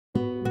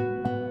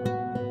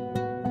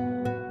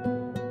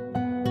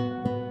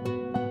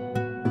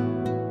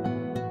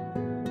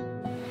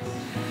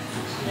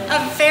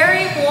A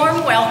very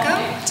warm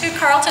welcome to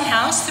Carlton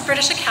House, the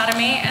British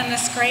Academy, and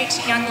this great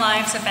Young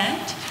Lives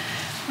event.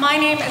 My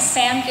name is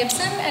Sam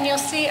Gibson, and you'll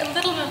see a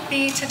little bit of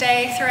me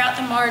today throughout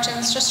the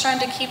margins, just trying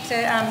to keep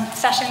the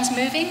sessions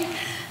moving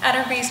at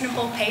a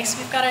reasonable pace.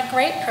 We've got a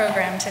great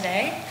program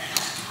today.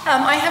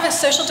 I have a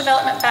social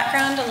development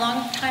background. A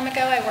long time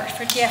ago, I worked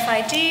for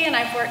DFID, and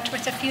I've worked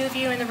with a few of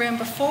you in the room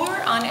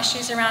before on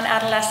issues around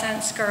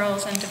adolescence,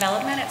 girls, and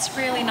development. It's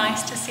really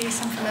nice to see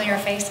some familiar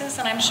faces,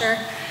 and I'm sure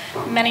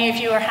many of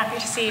you are happy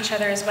to see each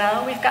other as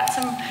well. We've got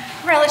some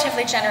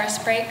relatively generous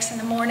breaks in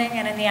the morning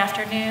and in the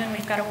afternoon.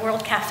 We've got a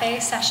World Cafe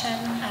session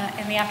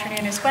in the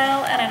afternoon as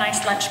well, and a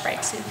nice lunch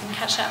break so you can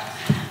catch up,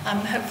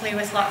 hopefully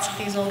with lots of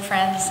these old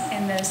friends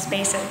in those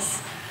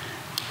spaces.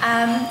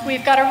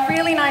 We've got a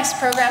really nice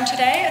program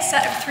today, a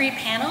set of 3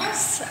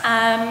 panels.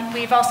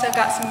 We've also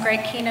got some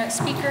great keynote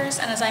speakers,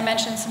 and as I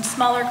mentioned, some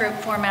smaller group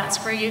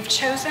formats where you've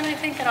chosen, I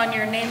think, and on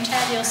your name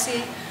tag you'll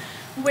see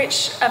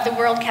which of the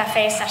World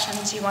Cafe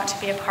sessions you want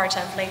to be a part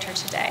of later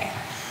today.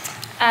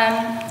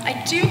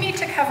 I do need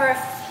to cover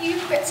a few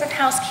bits of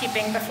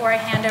housekeeping before I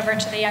hand over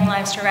to the Young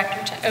Lives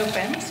Director to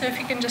open, so if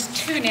you can just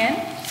tune in.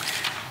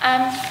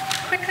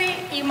 Quickly,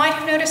 you might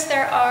have noticed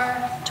there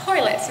are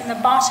toilets in the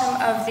bottom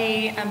of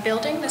the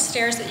building. The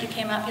stairs that you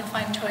came up, you'll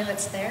find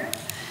toilets there.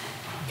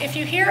 If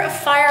you hear a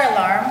fire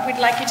alarm, we'd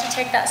like you to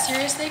take that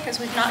seriously because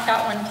we've not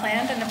got one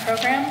planned in the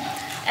program,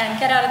 and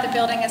get out of the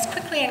building as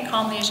quickly and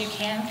calmly as you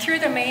can through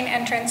the main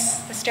entrance,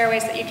 the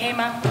stairways that you came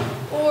up,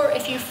 or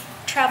if you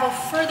travel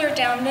further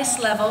down this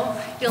level,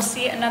 you'll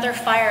see another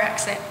fire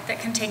exit that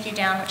can take you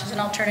down, which is an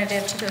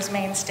alternative to those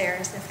main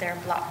stairs if they're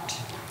blocked.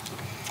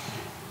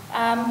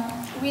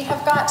 We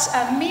have got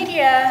a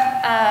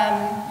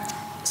media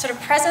sort of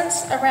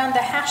presence around the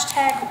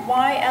hashtag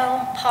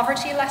YL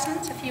Poverty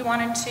Lessons. If you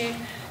wanted to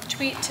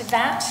tweet to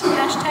that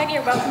hashtag,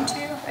 you're welcome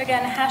to.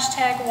 Again,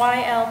 hashtag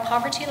YL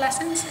Poverty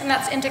Lessons, and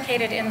that's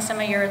indicated in some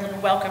of your little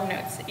welcome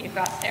notes that you've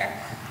got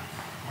there.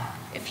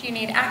 If you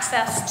need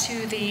access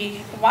to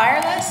the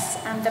wireless,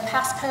 the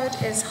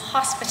passcode is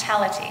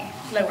hospitality,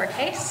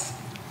 lowercase.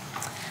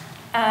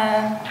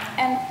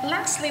 And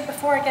lastly,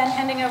 before again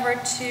handing over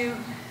to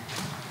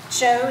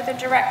Jo, the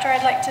director,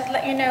 I'd like to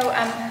let you know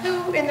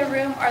who in the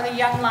room are the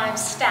Young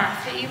Lives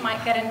staff that you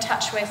might get in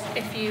touch with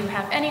if you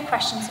have any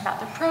questions about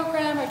the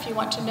program, or if you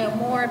want to know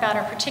more about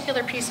a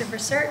particular piece of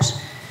research.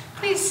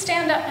 Please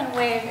stand up and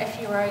wave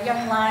if you are a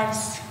Young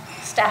Lives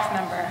staff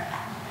member.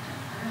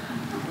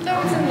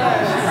 Loads and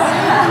loads.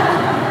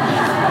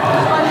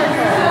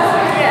 Wonderful.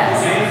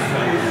 Yes.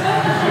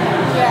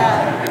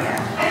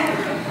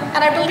 Yeah.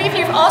 And I believe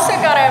you've also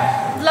got a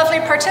lovely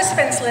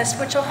participants list,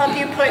 which will help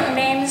you put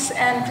names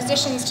and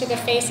positions to the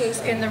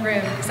faces in the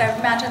room, because I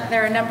imagine that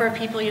there are a number of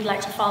people you'd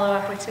like to follow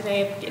up with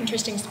today,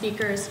 interesting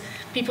speakers,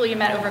 people you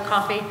met over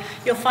coffee.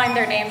 You'll find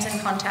their names and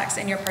contacts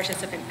in your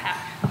participant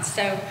pack.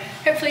 So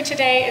hopefully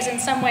today is in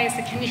some ways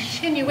the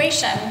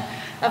continuation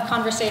of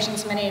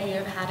conversations many of you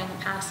have had in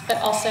the past, but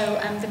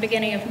also the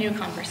beginning of new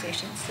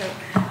conversations. So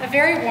a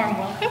very warm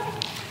welcome.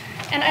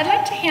 And I'd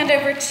like to hand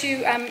over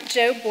to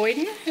Jo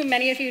Boyden, who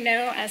many of you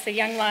know as the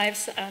Young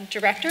Lives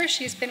Director.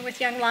 She's been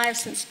with Young Lives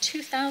since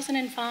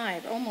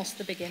 2005, almost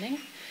the beginning.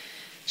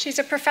 She's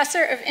a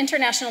professor of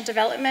international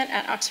development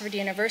at Oxford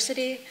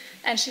University,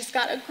 and she's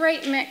got a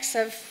great mix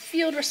of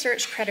field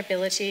research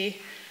credibility.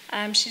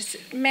 She's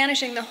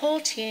managing the whole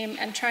team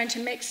and trying to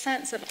make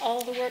sense of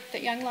all the work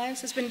that Young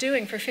Lives has been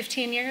doing for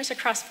 15 years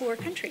across 4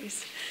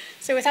 countries.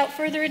 So without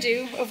further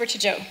ado, over to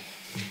Jo.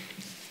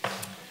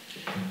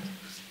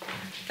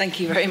 Thank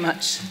you very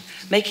much.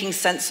 Making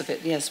sense of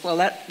it, yes. Well,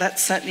 that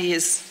certainly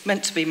is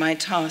meant to be my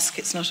task.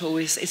 It's not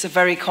always, it's a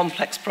very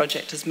complex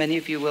project, as many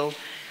of you will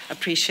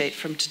appreciate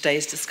from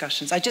today's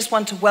discussions. I just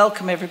want to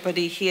welcome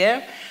everybody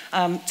here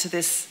to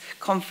this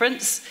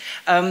conference.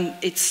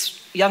 It's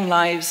Young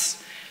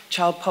Lives,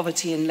 Child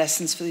Poverty and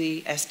Lessons for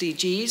the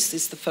SDGs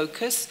is the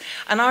focus.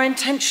 And our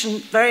intention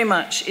very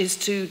much is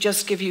to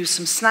just give you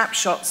some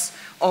snapshots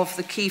of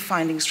the key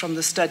findings from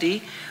the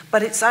study,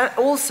 but it's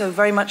also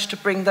very much to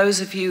bring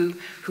those of you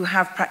who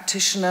have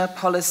practitioner,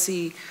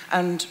 policy,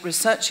 and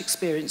research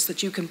experience,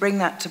 that you can bring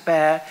that to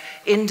bear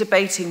in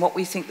debating what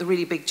we think the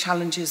really big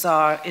challenges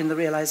are in the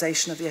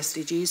realization of the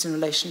SDGs in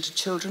relation to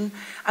children,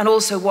 and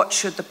also what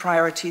should the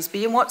priorities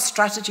be, and what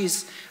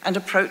strategies and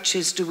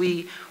approaches do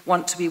we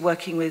want to be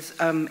working with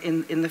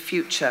in the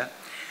future.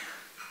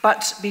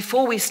 But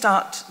before we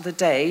start the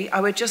day,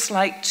 I would just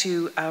like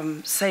to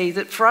say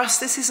that for us,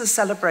 this is a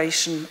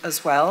celebration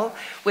as well.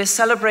 We're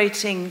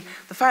celebrating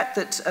the fact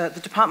that the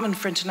Department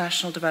for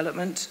International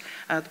Development,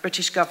 the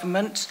British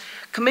government,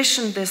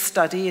 commissioned this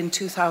study in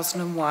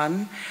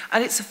 2001,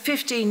 and it's a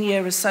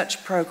 15-year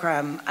research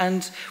program,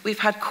 and we've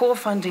had core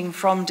funding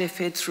from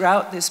DFID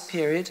throughout this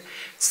period.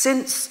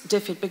 Since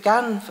DFID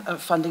began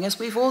funding us,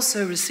 we've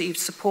also received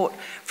support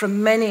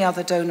from many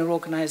other donor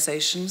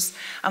organizations,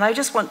 and I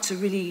just want to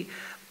really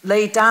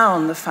lay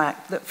down the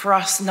fact that for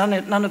us,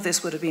 none of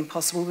this would have been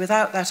possible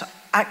without that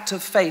act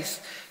of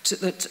faith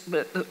that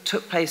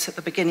took place at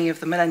the beginning of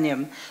the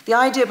millennium. The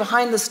idea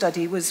behind the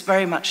study was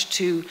very much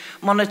to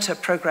monitor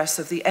progress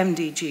of the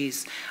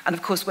MDGs. And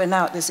of course, we're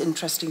now at this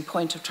interesting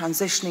point of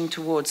transitioning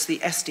towards the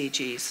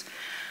SDGs.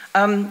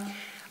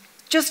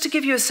 Just to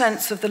give you a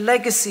sense of the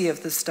legacy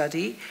of the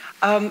study,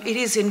 it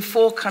is in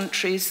 4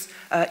 countries,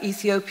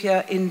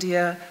 Ethiopia,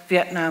 India,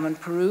 Vietnam, and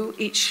Peru,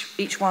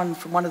 each one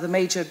from one of the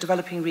major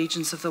developing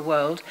regions of the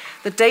world.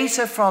 The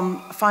data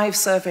from 5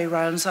 survey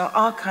rounds are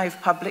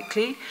archived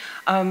publicly.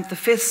 The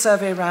 5th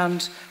survey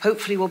round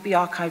hopefully will be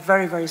archived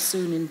very, very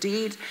soon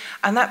indeed.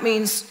 And that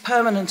means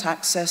permanent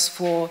access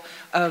for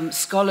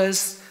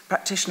scholars,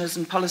 practitioners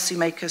and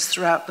policymakers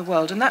throughout the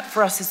world. And that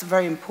for us is a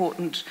very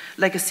important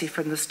legacy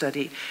from the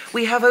study.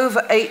 We have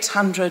over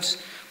 800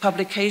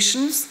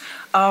 publications.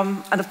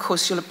 And of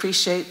course, you'll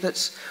appreciate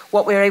that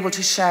what we're able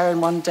to share in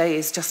one day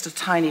is just a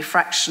tiny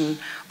fraction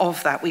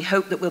of that. We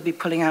hope that we'll be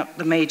pulling out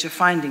the major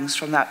findings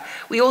from that.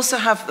 We also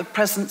have the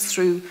presence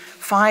through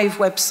 5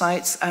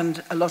 websites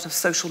and a lot of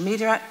social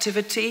media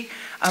activity.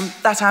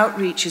 That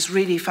outreach is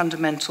really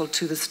fundamental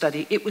to the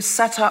study. It was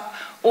set up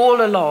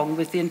all along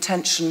with the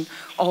intention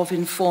of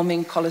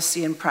informing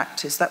policy and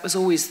practice. That was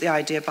always the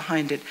idea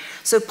behind it.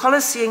 So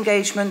policy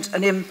engagement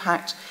and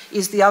impact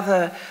is the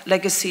other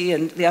legacy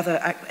and the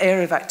other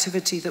area of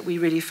activity that we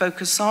really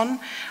focus on.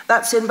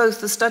 That's in both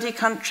the study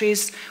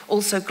countries,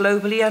 also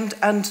globally,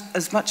 and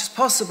as much as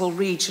possible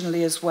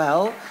regionally as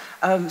well.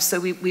 So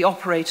we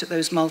operate at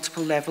those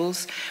multiple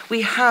levels.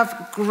 We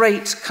have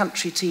great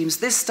country teams.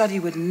 This study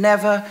would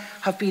never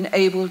have been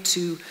able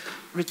to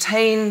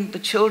retain the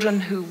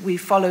children who we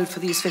followed for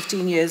these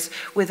 15 years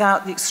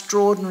without the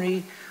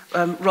extraordinary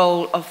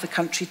role of the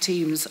country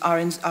teams, our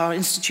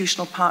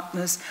institutional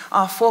partners.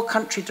 Our 4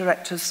 country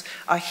directors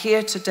are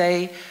here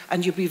today,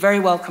 and you'll be very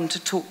welcome to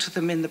talk to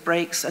them in the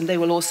breaks, and they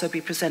will also be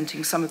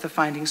presenting some of the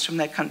findings from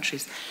their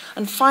countries.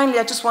 And finally,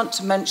 I just want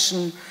to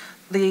mention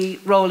the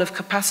role of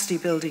capacity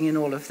building in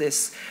all of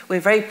this. We're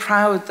very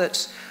proud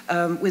that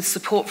with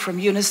support from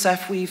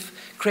UNICEF, we've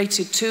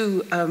created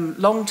 2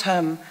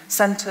 long-term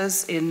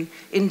centers in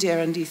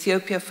India and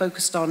Ethiopia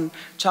focused on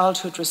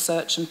childhood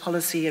research and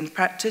policy and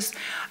practice.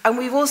 And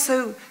we've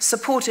also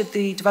supported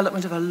the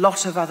development of a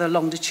lot of other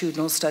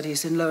longitudinal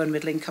studies in low and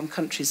middle income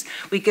countries.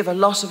 We give a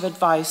lot of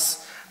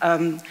advice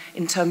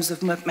in terms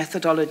of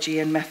methodology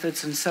and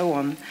methods and so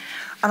on.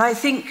 And I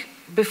think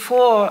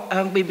before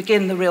we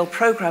begin the real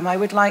program, I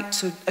would like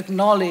to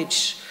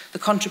acknowledge the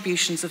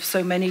contributions of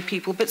so many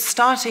people, but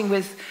starting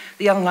with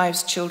the Young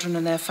Lives children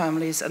and their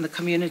families and the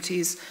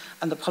communities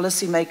and the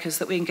policymakers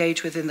that we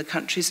engage with in the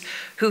countries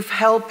who've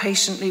held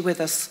patiently with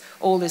us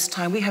all this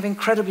time. We have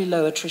incredibly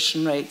low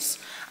attrition rates,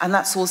 and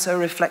that's also a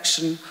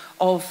reflection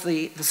of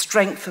the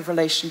strength of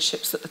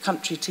relationships that the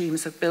country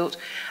teams have built.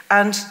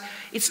 And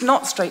it's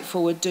not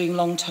straightforward doing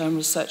long-term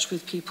research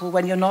with people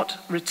when you're not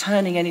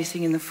returning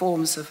anything in the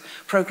forms of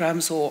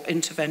programs or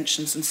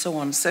interventions and so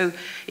on. So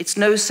it's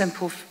no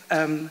simple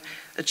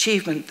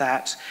achievement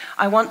that.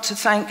 I want to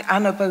thank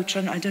Anna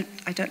Botran.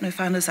 I don't know if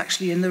Anna's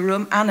actually in the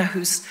room. Anna,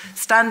 who's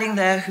standing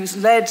there, who's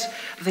led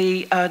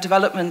the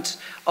development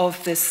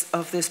of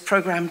this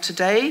program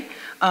today.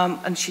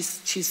 And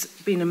she's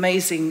been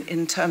amazing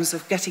in terms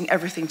of getting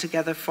everything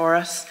together for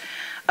us.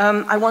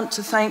 I want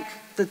to thank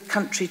the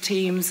country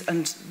teams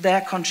and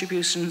their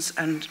contributions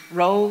and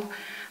role,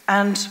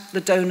 and the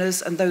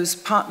donors and those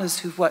partners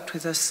who've worked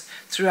with us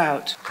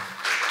throughout.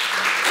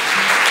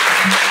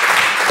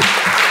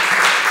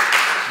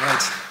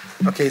 Right.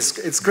 Okay,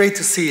 it's great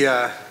to see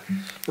a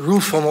room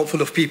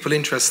full of people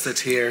interested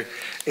here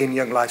in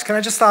Young Lives. Can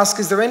I just ask,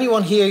 is there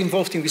anyone here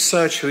involved in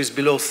research who is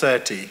below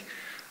 30?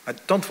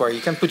 Don't worry,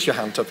 you can put your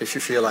hand up if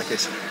you feel like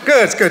it.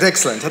 Good,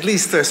 excellent. At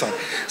least there's one.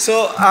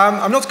 So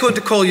I'm not going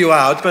to call you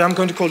out, but I'm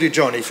going to call you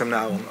Johnny from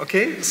now on,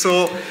 okay?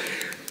 So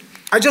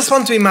I just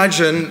want to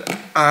imagine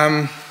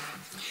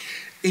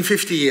in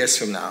 50 years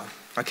from now,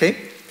 okay?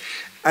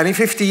 And in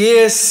 50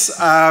 years,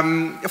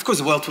 of course,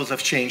 the world will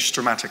have changed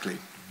dramatically.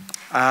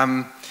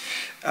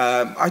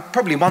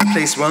 Probably one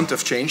place won't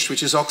have changed,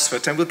 which is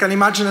Oxford, and we can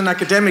imagine an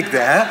academic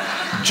there,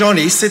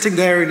 Johnny, sitting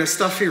there in a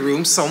stuffy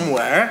room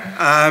somewhere,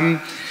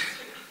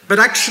 but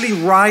actually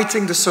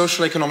writing the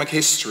social economic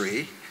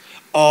history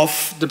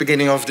of the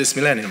beginning of this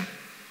millennium.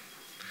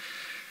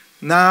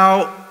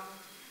 Now,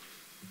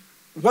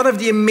 one of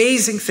the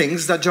amazing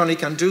things that Johnny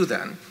can do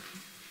then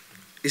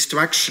is to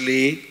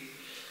actually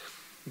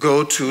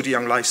go to the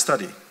Young Life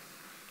study.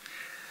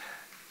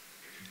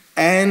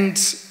 And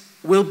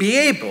we'll be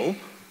able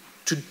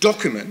to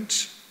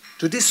document,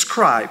 to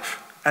describe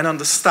and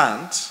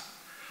understand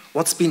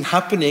what's been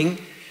happening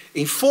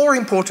in 4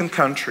 important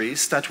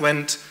countries that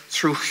went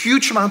through a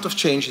huge amount of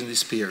change in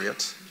this period,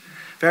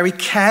 very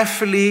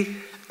carefully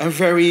and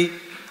very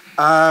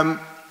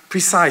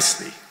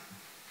precisely.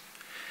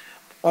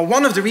 Well,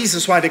 one of the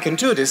reasons why they can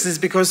do this is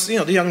because,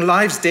 the Young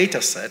Lives data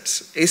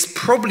set is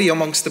probably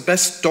amongst the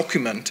best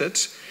documented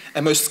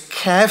and most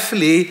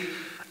carefully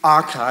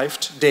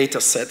archived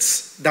data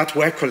sets that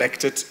were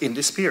collected in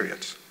this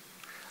period.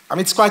 I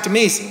mean, it's quite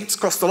amazing. It's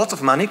cost a lot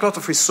of money, a lot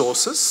of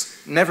resources.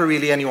 Never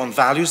really anyone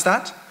values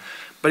that,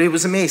 but it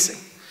was amazing.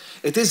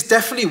 It is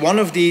definitely one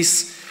of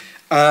these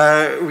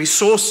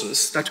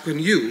resources that you can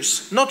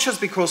use, not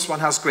just because one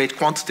has great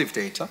quantitative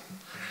data,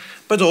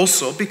 but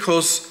also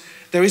because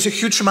there is a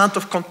huge amount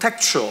of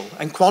contextual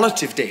and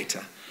qualitative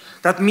data.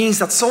 That means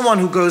that someone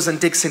who goes and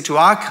digs into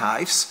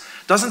archives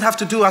doesn't have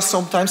to do as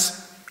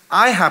sometimes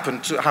I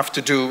happen to have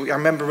to do. I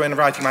remember when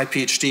writing my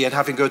PhD and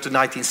having to go to the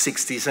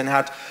 1960s and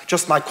had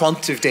just my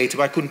quantitative data,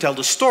 but I couldn't tell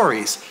the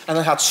stories. And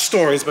I had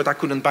stories, but I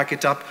couldn't back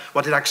it up,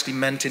 what it actually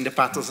meant in the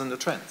patterns and the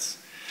trends.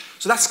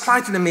 So that's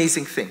quite an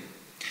amazing thing.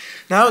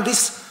 Now,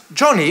 this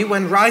Johnny,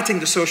 when writing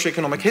the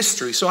socioeconomic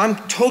history, so I'm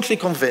totally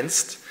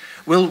convinced,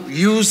 will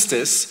use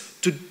this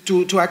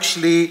to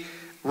actually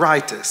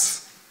write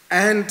this.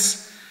 And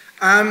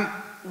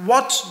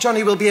what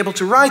Johnny will be able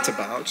to write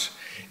about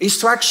is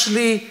to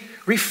actually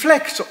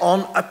reflect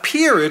on a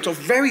period of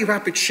very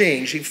rapid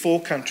change in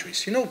 4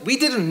 countries. You know, we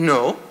didn't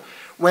know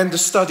when the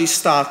study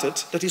started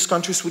that these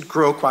countries would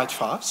grow quite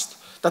fast,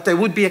 that they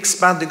would be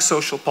expanding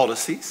social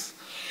policies,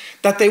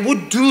 that they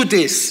would do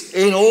this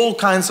in all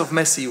kinds of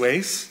messy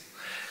ways,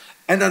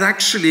 and that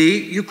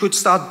actually you could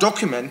start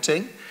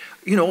documenting,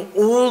 you know,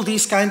 all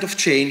these kind of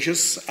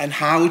changes and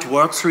how it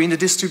worked through in the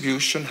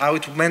distribution, how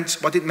it meant,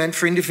 what it meant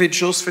for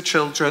individuals, for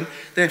children,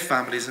 their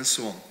families, and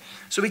so on.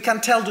 So we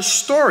can tell the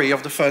story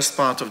of the first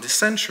part of this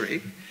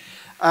century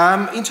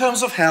in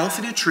terms of health,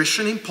 in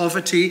nutrition, in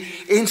poverty,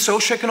 in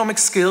socioeconomic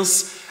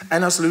skills,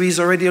 and as Louise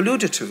already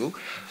alluded to,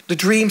 the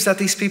dreams that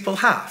these people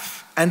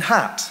have and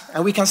had.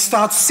 And we can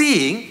start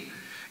seeing,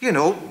 you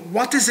know,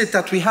 what is it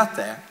that we had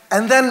there?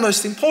 And then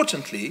most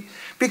importantly,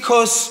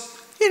 because,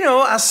 you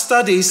know, as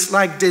studies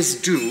like this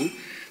do,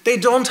 they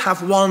don't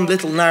have one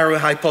little narrow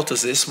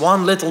hypothesis,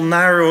 one little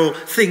narrow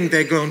thing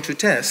they're going to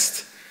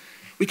test.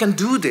 We can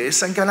do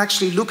this and can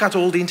actually look at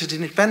all the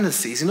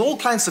interdependencies in all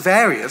kinds of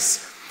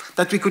areas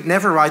that we could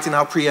never write in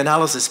our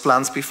pre-analysis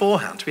plans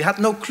beforehand. We had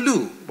no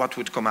clue what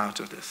would come out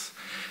of this.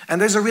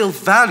 And there's a real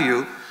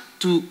value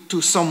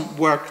to some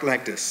work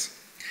like this.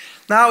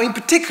 Now, in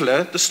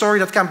particular, the story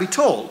that can be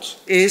told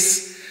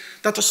is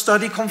that the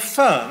study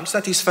confirms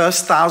that these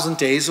first 1,000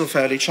 days of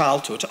early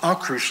childhood are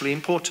crucially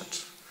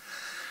important.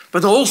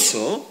 But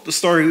also, the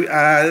story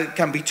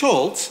can be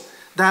told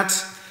that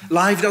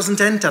life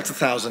doesn't end at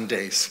 1,000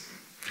 days.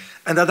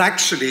 And that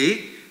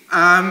actually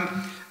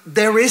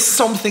there is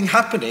something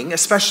happening,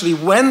 especially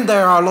when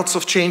there are lots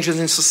of changes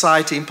in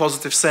society in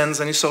positive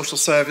sense and in social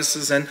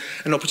services and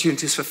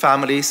opportunities for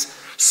families.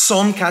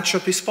 Some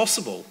catch-up is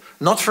possible.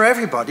 Not for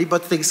everybody,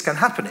 but things can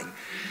happen.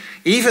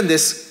 Even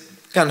this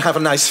can have a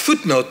nice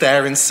footnote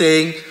there in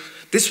saying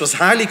this was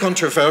highly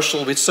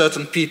controversial with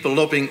certain people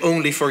lobbying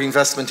only for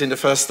investment in the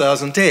first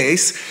 1,000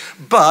 days,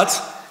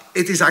 but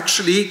it is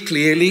actually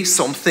clearly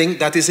something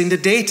that is in the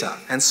data,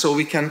 and so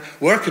we can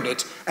work on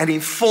it, and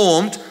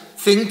informed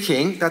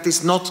thinking that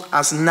is not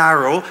as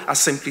narrow as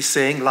simply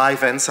saying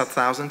life ends at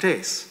 1,000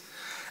 days.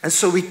 And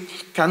so we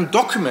can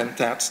document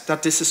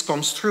that this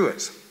comes through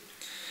it.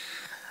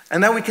 And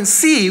now we can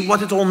see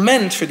what it all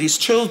meant for these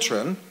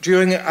children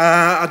during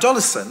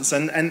adolescence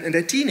and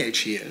their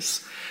teenage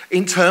years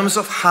in terms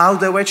of how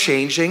they were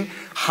changing,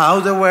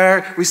 how they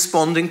were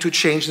responding to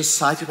change in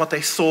society, what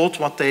they thought,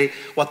 what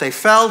they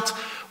felt,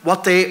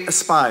 what they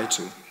aspire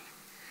to.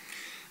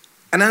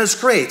 And then it's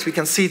great, we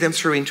can see them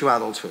through into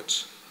adulthood.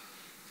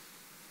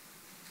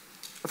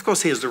 Of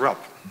course, here's the rub.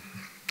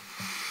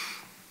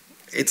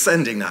 It's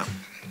ending now.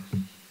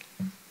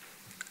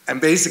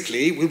 And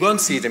basically, we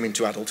won't see them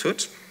into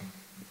adulthood,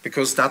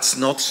 because that's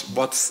not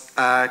what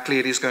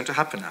clearly is going to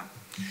happen now.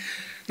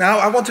 Now,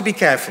 I want to be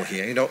careful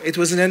here. You know, it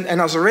was and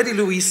as already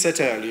Louise said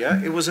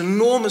earlier, it was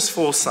enormous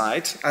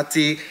foresight at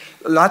the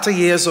latter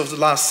years of the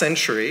last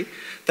century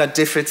that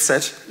DFID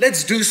said,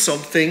 let's do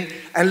something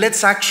and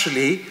let's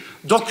actually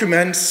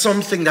document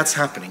something that's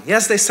happening.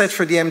 Yes, they said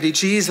for the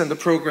MDGs and the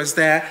progress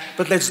there,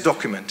 but let's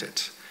document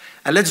it.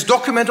 And let's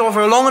document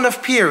over a long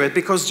enough period,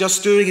 because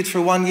just doing it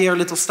for 1 year, a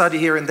little study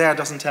here and there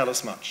doesn't tell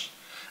us much.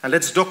 And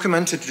let's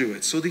document it, do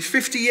it. So the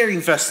 50-year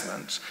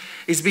investment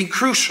has been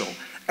crucial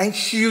and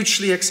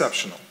hugely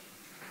exceptional.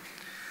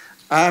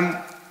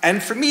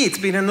 And for me, it's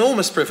been an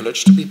enormous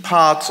privilege to be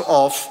part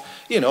of,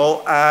 you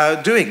know,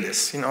 doing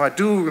this. You know, I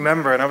do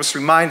remember, and I was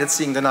reminded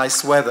seeing the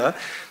nice weather,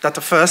 that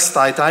the first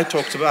night I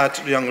talked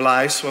about Young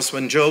Lives was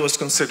when Jo was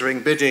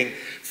considering bidding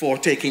for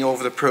taking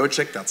over the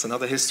project. That's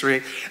another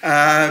history.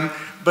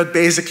 But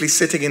basically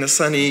sitting in a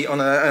sunny, on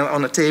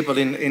a table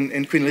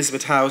in Queen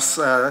Elizabeth House,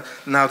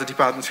 now the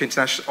Department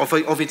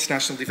of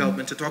International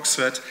Development at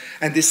Oxford,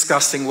 and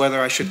discussing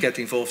whether I should get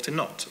involved or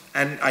not.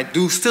 And I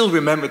do still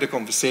remember the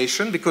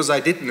conversation, because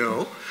I did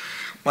know,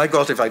 my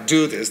God, if I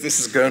do this, this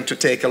is going to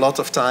take a lot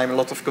of time, a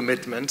lot of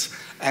commitment,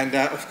 and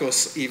of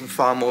course, even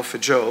far more for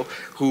Jo,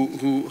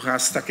 who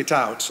has stuck it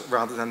out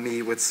rather than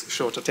me with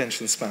short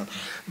attention span.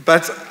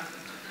 But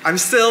I'm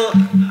still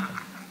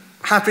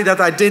happy that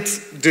I did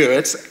do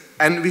it,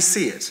 and we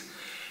see it.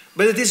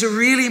 But it is a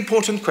really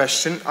important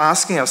question,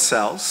 asking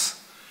ourselves,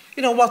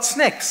 you know, what's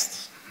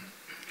next?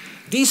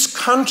 these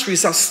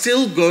countries are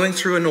still going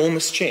through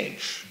enormous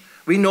change.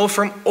 We know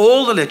from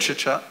all the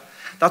literature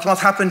that what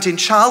happened in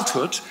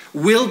childhood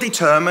will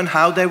determine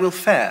how they will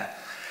fare.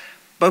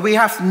 But we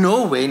have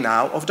no way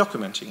now of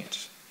documenting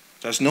it.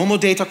 There's no more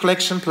data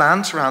collection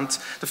plans around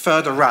the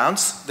further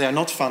rounds. They are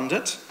not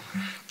funded.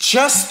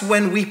 Just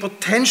when we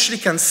potentially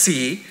can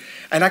see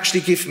and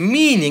actually give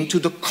meaning to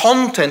the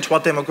content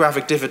what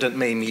demographic dividend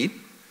may mean,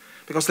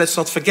 because let's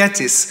not forget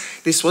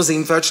this was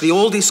in virtually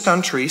all these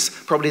countries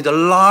probably the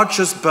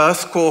largest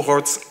birth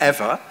cohorts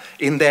ever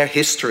in their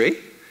history.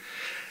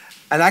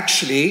 And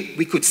actually,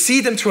 we could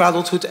see them through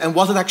adulthood and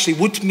what it actually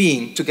would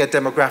mean to get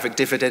demographic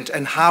dividend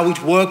and how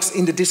it works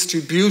in the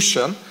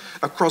distribution,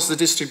 across the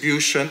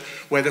distribution,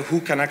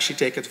 who can actually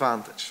take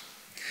advantage.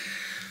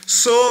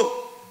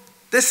 So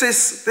this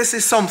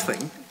is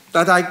something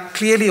that I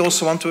clearly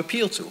also want to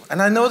appeal to.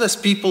 And I know there's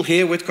people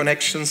here with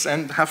connections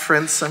and have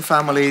friends and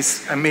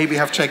families and maybe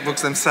have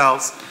checkbooks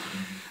themselves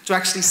to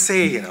actually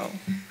say, you know,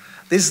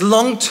 this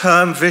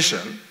long-term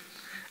vision,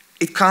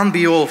 it can't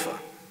be over.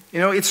 You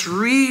know, it's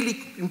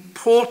really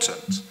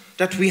important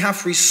that we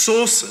have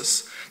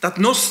resources that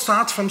not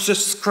start from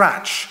just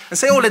scratch and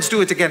say, oh, let's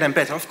do it again and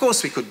better. Of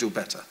course we could do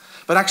better.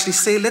 But actually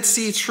say, let's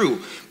see it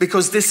through,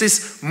 because this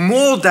is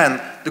more than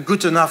the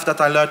good enough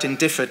that I learned in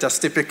DFID as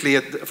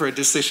typically for a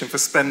decision for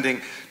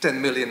spending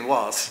 10 million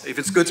was. If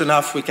it's good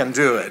enough, we can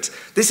do it.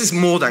 This is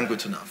more than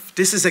good enough.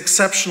 This is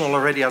exceptional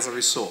already as a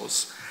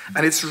resource.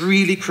 And it's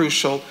really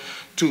crucial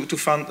to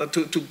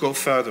go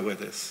further with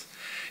this.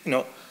 You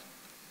know,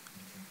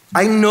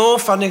 I know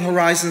funding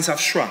horizons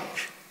have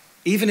shrunk.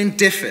 Even in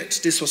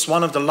DFID, this was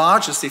one of the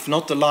largest, if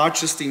not the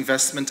largest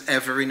investment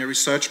ever in a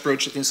research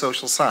project in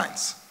social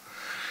science.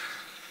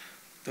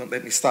 Don't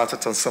let me start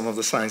it on some of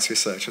the science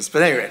researchers.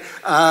 But anyway,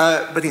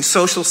 but in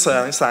social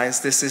science,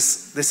 this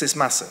is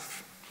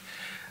massive.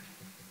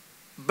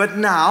 But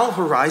now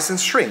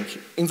horizons shrink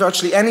in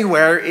virtually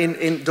anywhere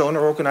in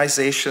donor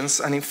organizations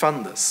and in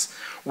funders,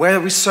 where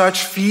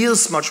research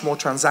feels much more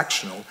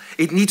transactional.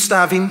 It needs to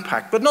have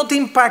impact, but not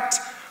impact,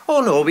 oh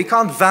no, we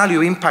can't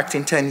value impact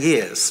in 10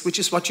 years, which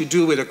is what you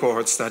do with a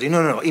cohort study.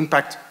 No,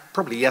 impact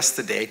probably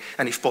yesterday,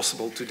 and if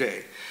possible,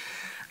 today.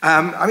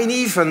 I mean,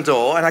 even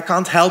though, and I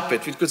can't help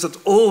it, because it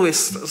always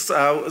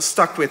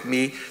stuck with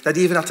me, that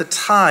even at the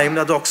time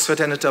that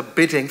Oxford ended up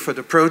bidding for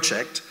the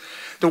project,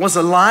 there was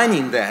a line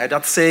in there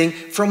that's saying,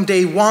 from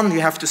day one, you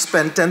have to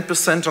spend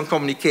 10% on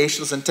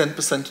communications and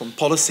 10% on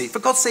policy. For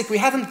God's sake, we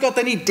haven't got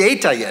any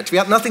data yet. We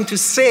had nothing to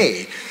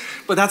say.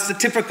 But that's the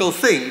typical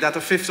thing, that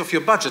a fifth of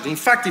your budget. In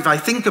fact, if I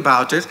think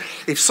about it,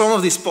 if some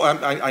of these,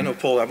 I know,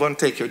 Paul, I won't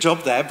take your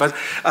job there, but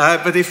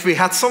if we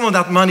had some of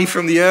that money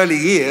from the early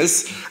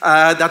years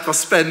that was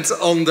spent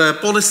on the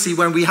policy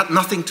when we had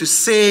nothing to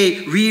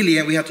say, really,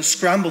 and we had to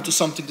scramble to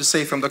something to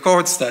say from the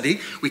cohort study,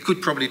 we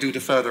could probably do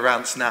the further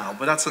rounds now,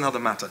 but that's another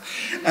matter.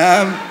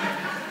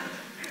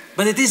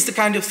 But it is the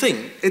kind of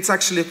thing, it's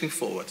actually looking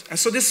forward. And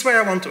so this is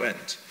where I want to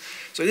end.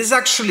 So it is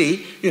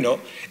actually, you know,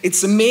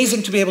 it's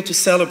amazing to be able to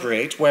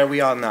celebrate where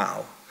we are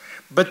now.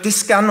 But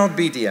this cannot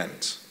be the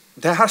end.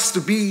 There has to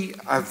be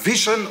a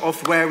vision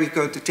of where we're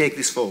going to take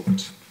this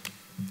forward.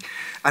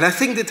 And I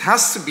think it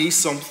has to be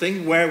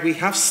something where we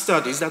have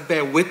studies that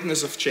bear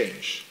witness of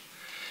change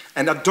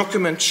and that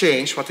document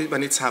change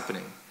when it's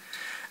happening.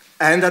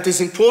 And that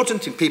is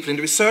important in people in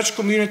the research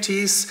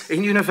communities,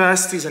 in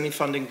universities, and in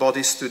funding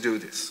bodies to do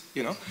this,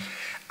 you know.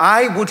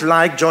 I would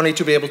like Johnny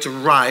to be able to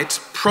write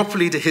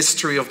properly the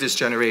history of this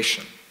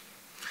generation.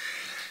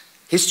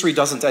 History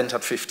doesn't end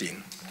at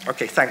 15.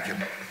 Okay, thank you.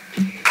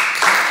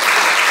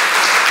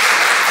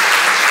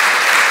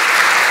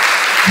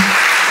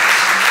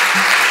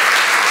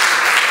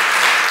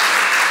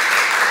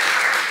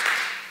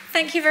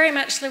 Thank you very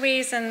much,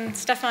 Louise and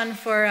Stefan,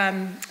 for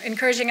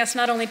encouraging us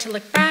not only to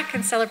look back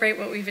and celebrate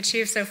what we've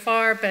achieved so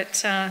far,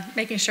 but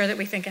making sure that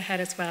we think ahead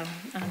as well.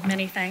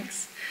 Many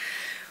thanks.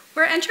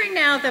 We're entering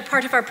now the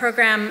part of our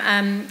program,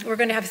 we're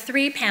going to have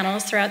 3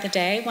 panels throughout the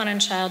day, one on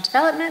child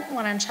development,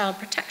 one on child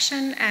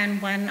protection,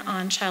 and one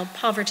on child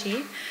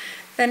poverty.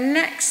 The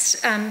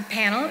next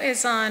panel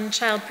is on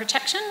child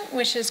protection,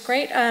 which is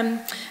great.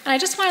 And I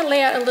just want to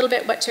lay out a little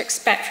bit what to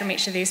expect from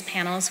each of these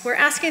panels. We're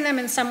asking them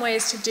in some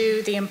ways to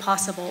do the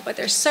impossible, but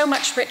there's so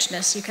much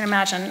richness, you can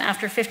imagine,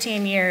 after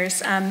 15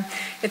 years.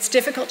 It's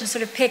difficult to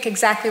sort of pick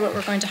exactly what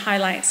we're going to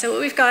highlight. So what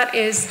we've got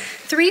is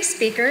 3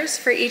 speakers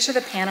for each of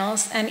the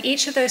panels, and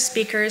each of those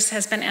speakers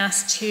has been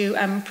asked to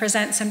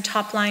present some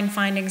top-line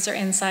findings or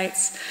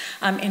insights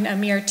in a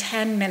mere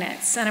 10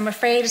 minutes. And I'm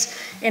afraid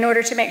in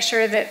order to make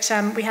sure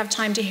that we have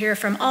time to hear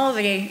from all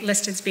the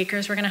listed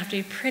speakers, we're going to have to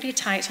be pretty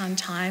tight on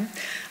time.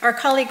 Our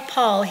colleague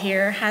Paul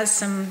here has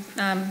some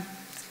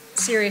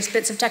serious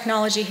bits of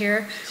technology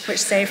here, which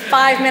say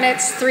 5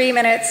 minutes, 3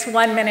 minutes,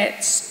 1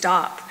 minute,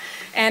 stop.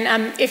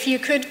 And if you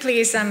could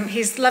please,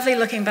 he's lovely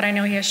looking, but I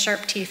know he has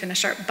sharp teeth and a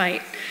sharp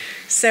bite.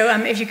 So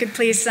if you could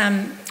please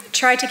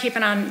try to keep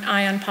an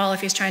eye on Paul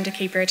if he's trying to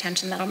keep your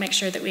attention. That'll make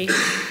sure that we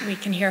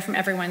can hear from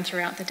everyone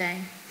throughout the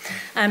day.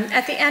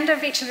 At the end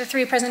of each of the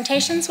 3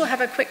 presentations, we'll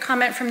have a quick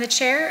comment from the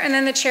chair, and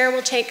then the chair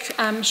will take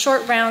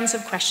short rounds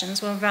of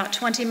questions. We'll have about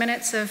 20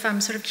 minutes of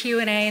sort of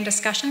Q&A and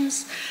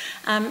discussions.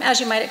 As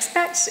you might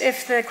expect,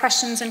 if the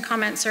questions and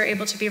comments are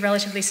able to be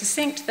relatively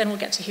succinct, then we'll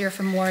get to hear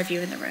from more of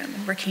you in the room,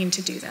 and we're keen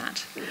to do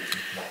that.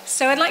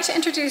 So I'd like to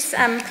introduce,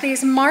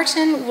 please,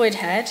 Martin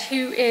Woodhead,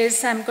 who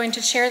is going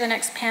to chair the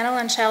next panel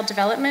on child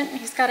development.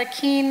 He's got a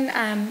keen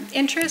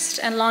interest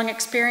and long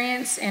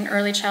experience in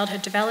early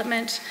childhood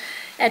development,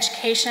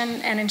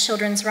 education, and in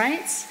children's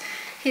rights.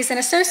 He's an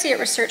associate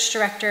research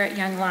director at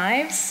Young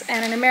Lives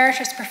and an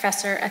emeritus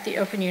professor at the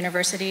Open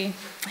University.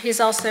 He's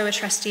also a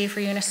trustee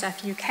for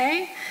UNICEF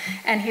UK,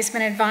 and he's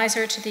been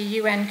advisor to the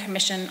UN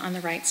Commission on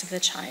the Rights of the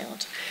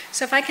Child.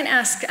 So if I can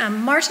ask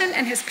Martin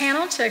and his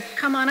panel to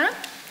come on up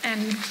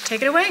and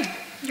take it away.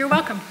 You're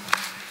welcome.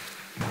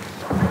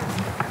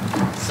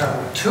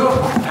 So 2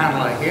 of my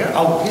panel are here.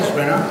 Oh, here's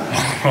Renner.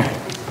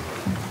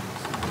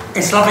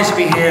 It's lovely to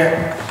be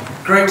here.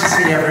 Great to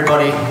see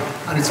everybody,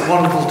 and it's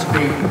wonderful to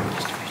be,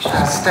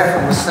 as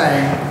Stefan was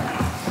saying,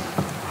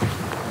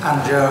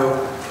 and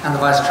Jo and the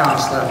Vice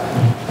Chancellor,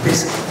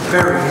 this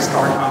very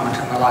historic moment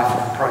in the life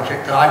of the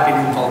project that I've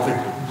been involved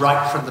with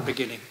right from the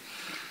beginning.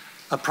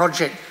 A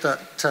project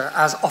that,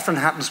 as often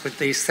happens with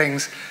these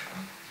things,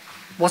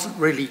 wasn't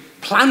really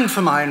planned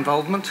for my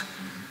involvement.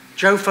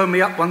 Jo phoned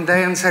me up one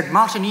day and said,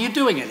 "Martin, are you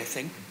doing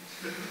anything?"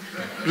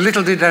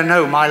 Little did I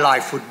know my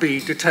life would be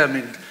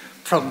determined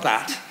from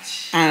that.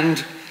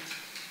 And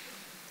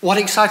what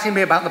excited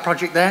me about the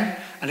project then,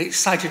 and it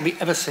excited me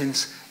ever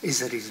since, is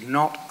that it's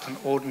not an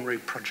ordinary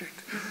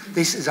project.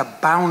 This is a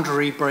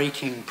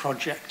boundary-breaking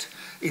project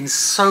in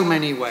so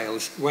many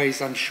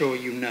ways I'm sure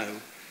you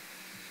know.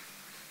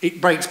 It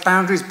breaks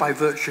boundaries by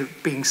virtue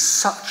of being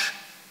such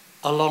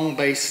a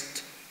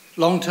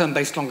long-term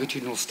based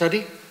longitudinal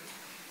study.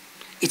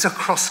 It's a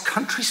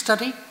cross-country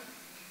study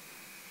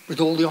with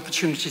all the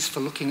opportunities for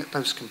looking at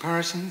those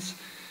comparisons.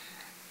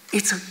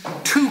 It's a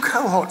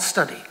 2-cohort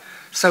study.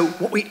 So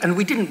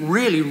we didn't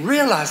really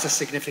realize the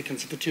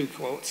significance of the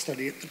 2-cohort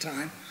study at the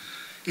time.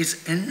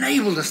 It's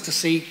enabled us to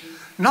see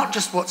not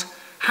just what's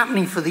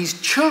happening for these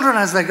children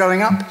as they're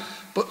growing up,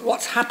 but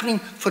what's happening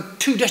for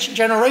 2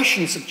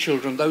 generations of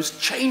children, those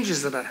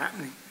changes that are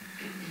happening.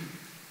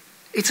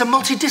 It's a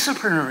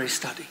multidisciplinary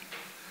study.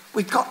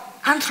 We've got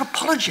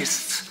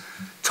anthropologists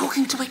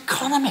talking to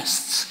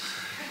economists.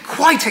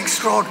 Quite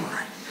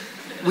extraordinary.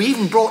 We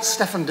even brought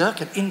Stefan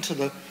Dercon into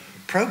the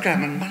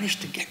program and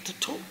managed to get to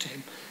talk to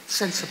him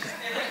sensibly.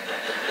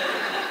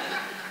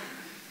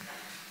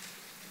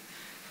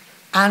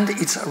 And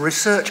it's a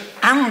research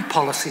and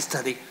policy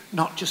study,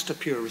 not just a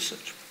pure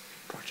research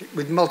project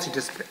with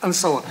multidiscipline and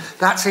so on.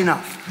 That's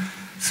enough.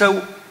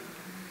 So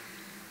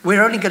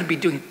we're only going to be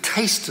doing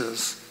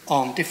tasters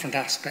on different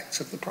aspects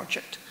of the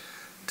project.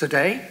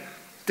 Today,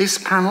 this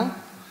panel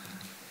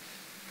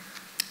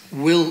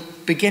will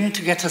begin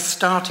to get us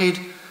started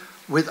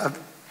with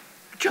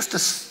just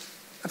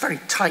a very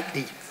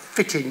tightly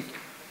fitting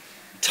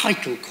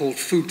title called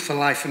Food for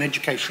Life and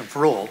Education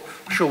for All.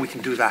 I'm sure we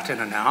can do that in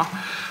an hour.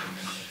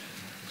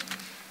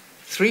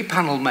 3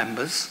 panel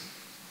members.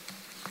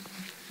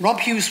 Rob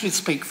Hughes will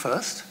speak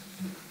first,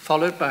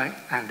 followed by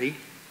Andy,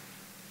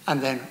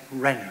 and then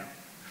Renu.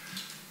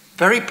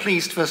 Very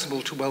pleased, first of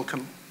all, to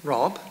welcome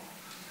Rob.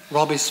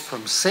 Rob is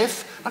from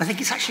SIF, and I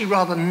think it's actually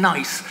rather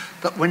nice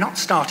that we're not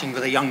starting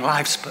with a Young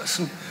Lives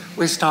person.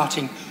 We're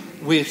starting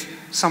with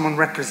someone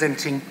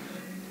representing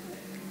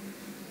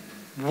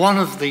one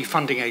of the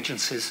funding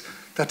agencies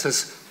that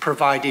has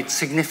provided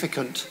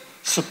significant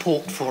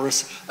support for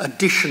us,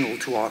 additional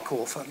to our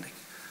core funding,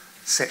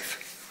 SIF.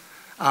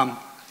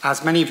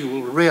 As many of you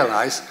will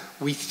realise,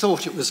 we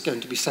thought it was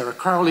going to be Siobhan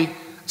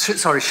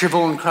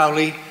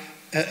Crowley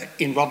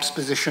in Rob's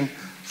position.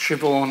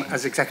 Siobhan,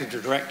 as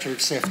Executive Director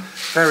of SIF,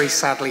 very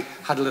sadly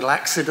had a little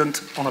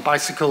accident on a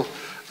bicycle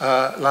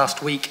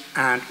last week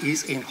and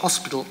is in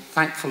hospital.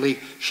 Thankfully,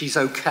 she's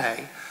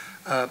okay,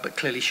 but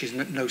clearly she's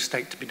in no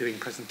state to be doing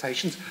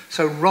presentations.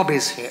 So Rob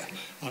is here,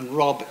 and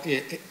Rob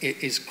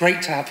is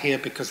great to have here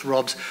because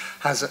Rob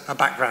has a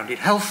background in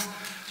health.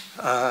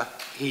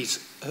 He's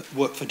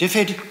worked for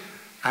DFID,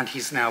 and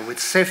he's now with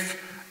SIF,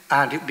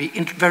 and it would be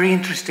very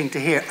interesting to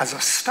hear, as a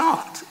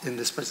start in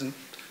this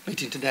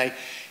meeting today,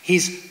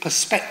 his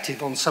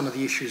perspective on some of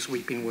the issues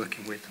we've been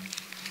working with.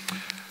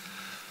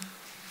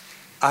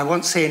 I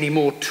won't say any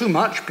more too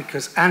much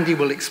because Andy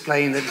will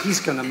explain that he's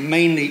going to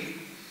mainly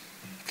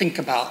think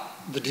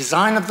about the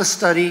design of the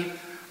study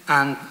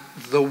and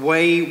the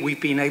way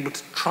we've been able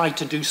to try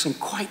to do some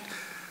quite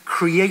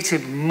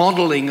creative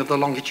modelling of the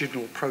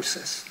longitudinal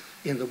process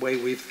in the way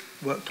we've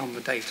worked on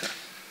the data.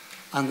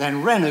 And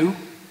then Renu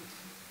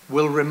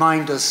will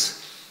remind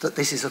us that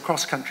this is a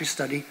cross-country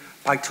study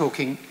by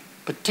talking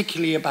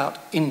particularly about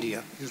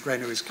India, because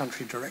Renu is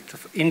country director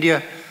for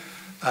India,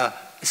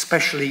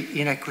 especially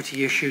in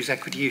equity issues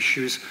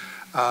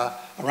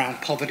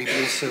around poverty, but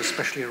also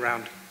especially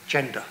around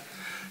gender.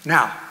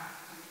 Now,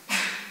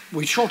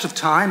 we're short of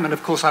time, and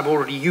of course I've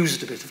already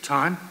used a bit of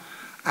time,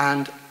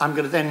 and I'm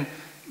going to then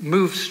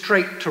move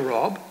straight to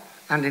Rob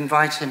and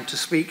invite him to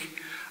speak.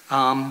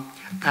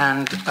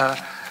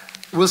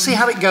 We'll see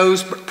how it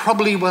goes, but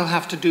probably we'll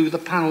have to do the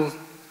panel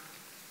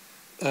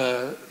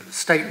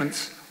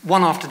statements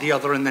one after the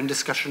other and then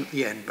discussion at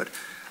the end. But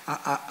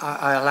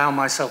I allow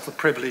myself the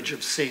privilege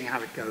of seeing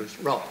how it goes.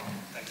 Rob.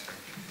 Thanks.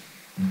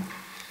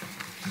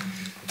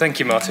 Thank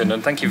you, Martin,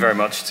 and thank you very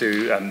much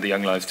to the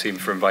Young Lives team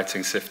for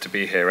inviting SIF to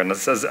be here. And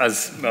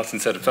as Martin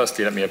said,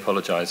 firstly, let me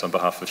apologise on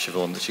behalf of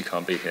Siobhan that she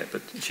can't be here,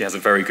 but she has a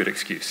very good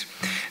excuse.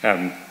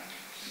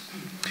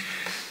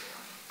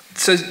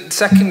 So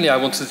secondly, I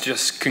wanted to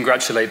just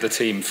congratulate the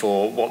team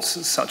for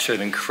what's such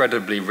an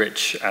incredibly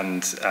rich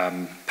and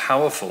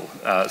powerful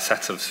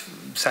set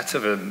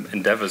of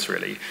endeavours,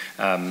 really.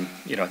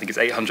 You know, I think it's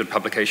 800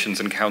 publications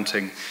and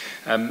counting.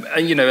 And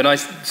I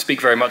speak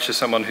very much as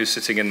someone who's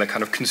sitting in the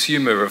kind of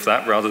consumer of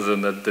that rather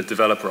than the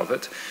developer of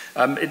it.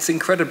 It's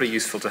incredibly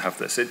useful to have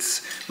this.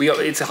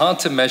 It's hard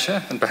to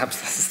measure, and perhaps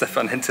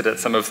Stefan hinted at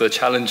some of the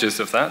challenges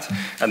of that,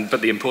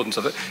 but the importance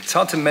of it. It's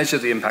hard to measure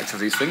the impact of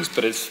these things,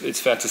 but it's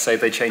fair to say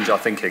they change our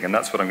thinking, and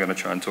that's what I'm going to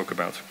try and talk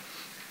about.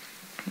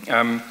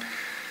 And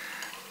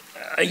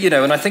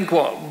I think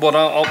what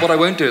I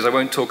won't do is I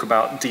won't talk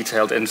about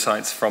detailed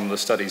insights from the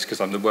studies,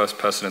 because I'm the worst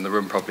person in the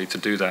room probably to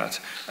do that,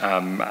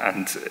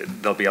 and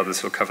there'll be others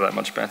who'll cover that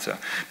much better.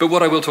 But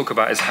what I will talk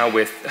about is how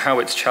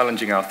it's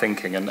challenging our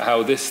thinking, and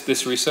how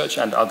this research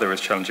and other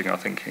is challenging our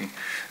thinking.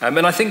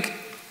 And I think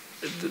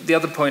the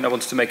other point I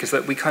wanted to make is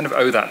that we kind of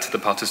owe that to the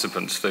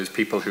participants, those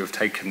people who have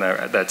taken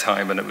their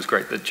time, and it was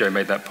great that Jo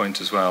made that point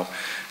as well,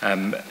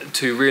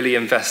 to really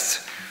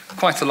invest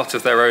quite a lot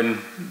of their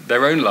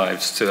own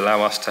lives to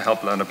allow us to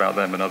help learn about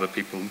them and other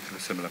people who are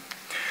similar.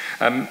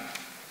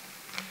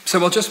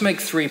 So I'll just make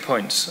 3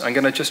 points. I'm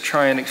going to just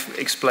try and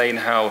explain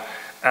how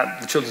at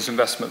the Children's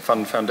Investment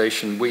Fund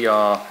Foundation we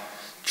are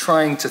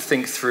trying to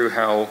think through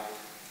how,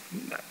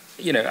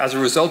 as a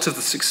result of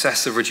the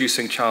success of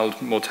reducing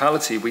child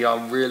mortality, we are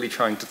really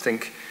trying to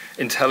think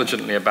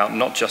intelligently about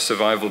not just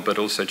survival but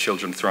also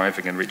children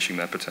thriving and reaching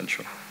their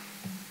potential.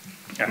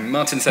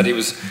 Martin said he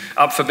was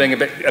up for being a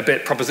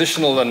bit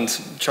propositional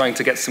and trying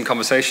to get some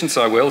conversation,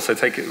 so I will, so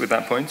take it with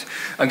that point.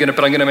 But I'm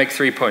going to make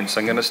 3 points.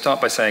 I'm going to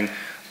start by saying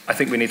I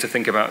think we need to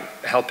think about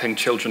helping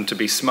children to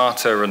be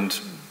smarter and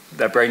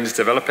their brains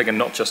developing and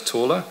not just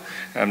taller.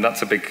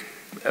 That's a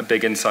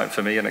big insight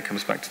for me, and it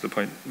comes back to the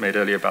point made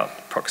earlier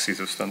about proxies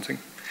of stunting.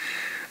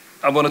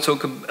 I want to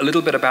talk a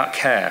little bit about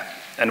care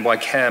and why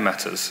care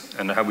matters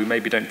and how we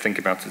maybe don't think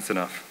about it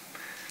enough.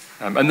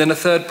 And then a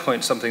third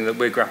point, something that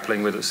we're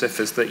grappling with at SIF,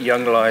 is that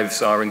young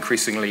lives are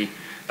increasingly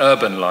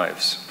urban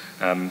lives.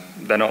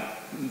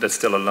 There's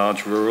still a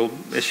large rural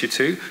issue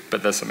too,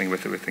 but there's something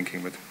with it we're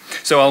thinking with.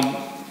 So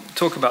I'll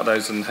talk about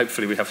those, and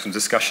hopefully we have some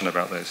discussion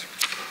about those.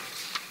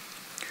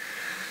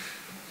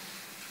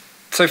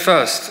 So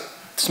first,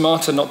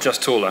 smarter, not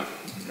just taller.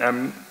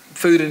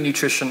 Food and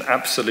nutrition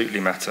absolutely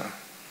matter,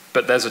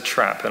 but there's a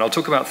trap, and I'll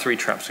talk about 3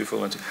 traps we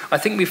fall into. I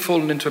think we've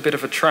fallen into a bit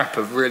of a trap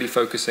of really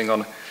focusing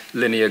on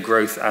linear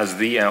growth as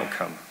the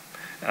outcome.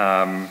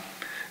 The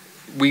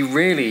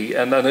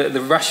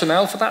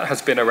rationale for that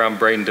has been around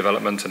brain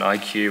development and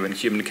IQ and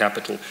human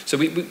capital. So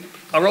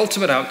our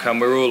ultimate outcome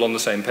we're all on the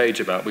same page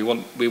about. We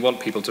want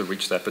people to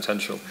reach their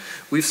potential.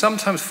 We've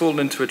sometimes fallen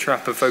into a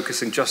trap of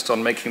focusing just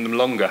on making them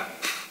longer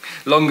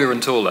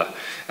and taller.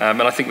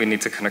 And I think we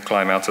need to kind of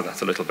climb out of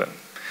that a little bit.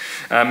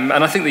 And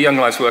I think the Young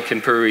Lives work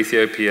in Peru,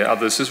 Ethiopia,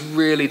 others, has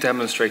really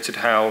demonstrated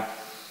how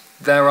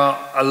there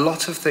are a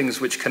lot of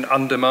things which can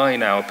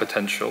undermine our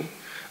potential,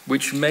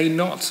 which may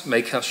not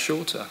make us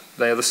shorter.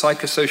 They are the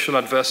psychosocial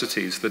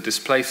adversities, the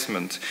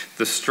displacement,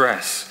 the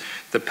stress,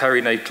 the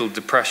perinatal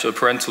depression,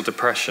 parental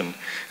depression,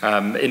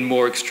 in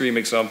more extreme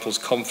examples,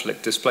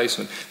 conflict,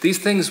 displacement. These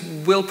things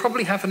will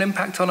probably have an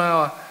impact on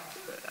our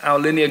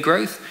linear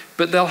growth,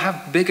 but they'll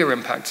have bigger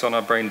impacts on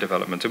our brain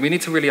development, and we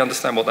need to really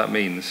understand what that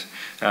means.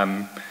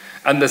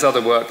 And there's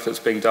other work that's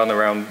being done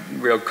around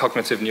real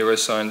cognitive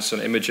neuroscience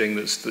and imaging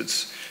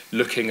that's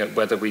looking at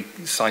whether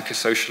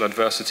psychosocial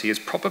adversity is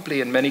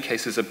probably in many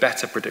cases a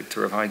better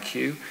predictor of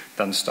IQ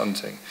than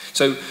stunting.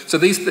 So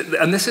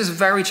this is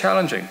very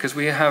challenging, because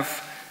we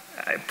have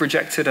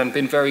projected and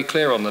been very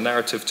clear on the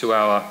narrative to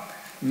our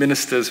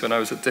ministers when I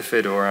was at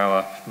DFID, or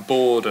our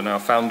board and our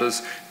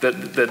founders,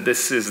 that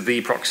this is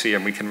the proxy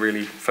and we can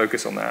really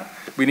focus on that.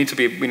 We need to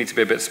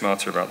be a bit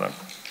smarter about that.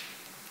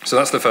 So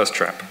that's the first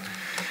trap.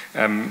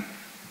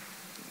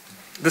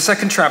 The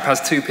second trap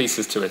has 2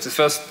 pieces to it. The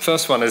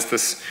first one is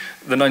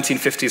the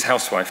 1950s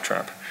housewife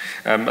trap,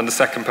 and the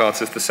second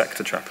part is the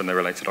sector trap, and they're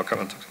related. I'll come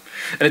on to it.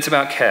 And it's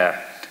about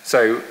care.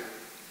 So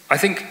I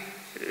think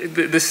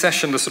this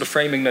session, the sort of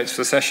framing notes for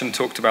the session,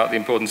 talked about the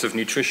importance of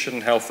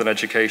nutrition, health, and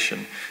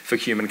education for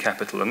human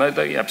capital, and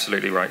they're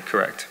absolutely right,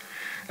 correct.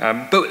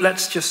 But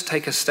let's just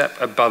take a step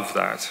above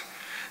that.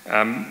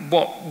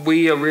 What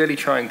we are really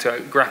trying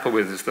to grapple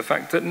with is the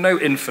fact that no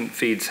infant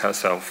feeds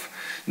herself.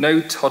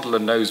 No toddler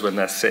knows when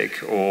they're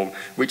sick or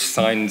which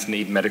signs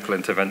need medical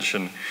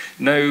intervention.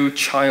 No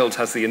child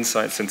has the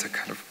insights into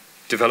kind of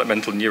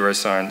developmental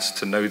neuroscience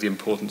to know the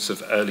importance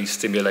of early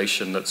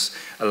stimulation that's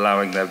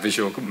allowing their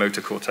visual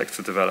motor cortex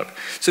to develop.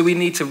 So we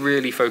need to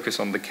really focus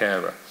on the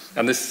carer.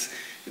 And this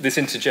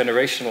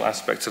intergenerational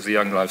aspect of the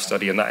Young Life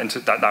study and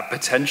that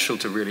potential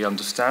to really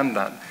understand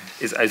that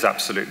is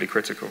absolutely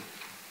critical.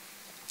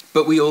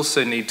 But we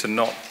also need to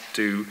not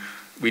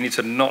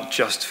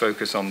just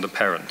focus on the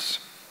parents.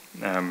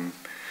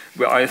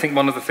 I think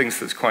one of the things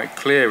that's quite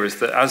clear is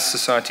that as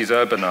societies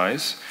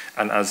urbanize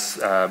and as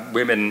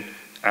women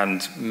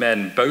and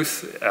men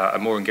both are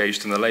more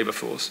engaged in the labor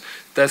force,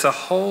 there's a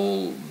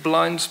whole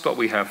blind spot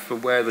we have for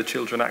where the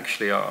children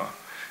actually are.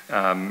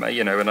 And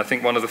I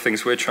think one of the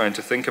things we're trying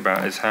to think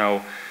about is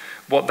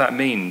what that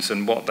means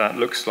and what that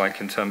looks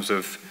like in terms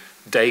of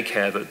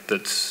daycare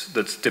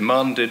that's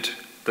demanded,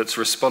 that's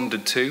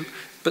responded to,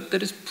 but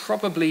that is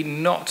probably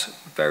not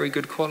very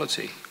good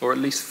quality, or at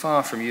least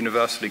far from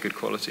universally good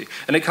quality.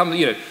 And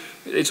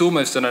it's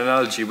almost an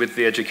analogy with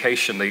the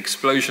education, the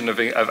explosion of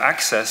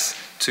access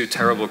to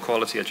terrible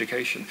quality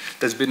education.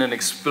 There's been an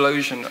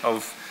explosion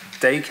of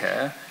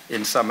daycare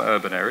in some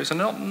urban areas, and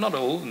not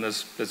all, and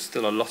there's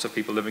still a lot of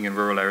people living in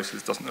rural areas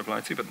this doesn't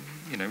apply to, but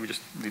we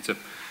just need to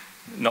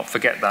not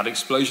forget that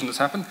explosion that's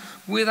happened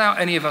without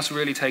any of us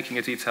really taking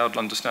a detailed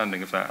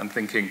understanding of that and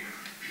thinking,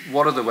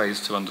 what are the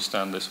ways to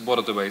understand this? What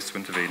are the ways to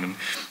intervene? And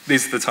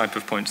these are the type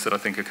of points that I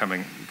think are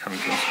coming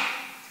to us.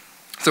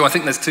 So I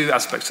think there's two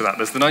aspects to that.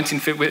 There's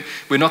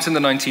we're not in the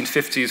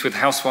 1950s with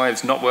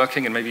housewives not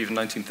working, and maybe even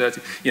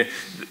 1930.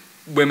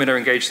 Women are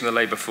engaged in the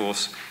labor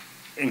force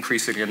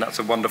increasingly, and that's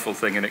a wonderful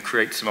thing, and it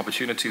creates some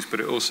opportunities, but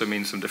it also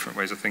means some different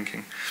ways of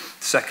thinking.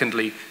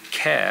 Secondly,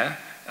 care,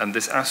 and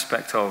this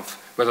aspect of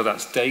whether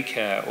that's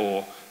daycare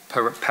or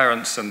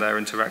parents and their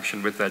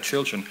interaction with their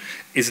children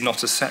is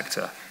not a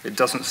sector. It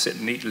doesn't sit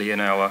neatly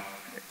in our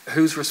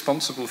who's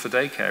responsible for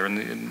daycare.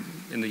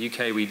 In the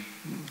UK, we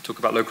talk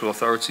about local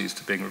authorities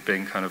to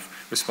being kind of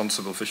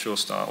responsible for Sure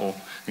Start, or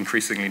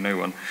increasingly no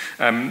one.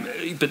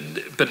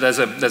 But there's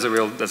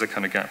a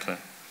kind of gap there.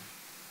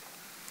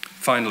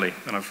 Finally,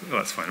 and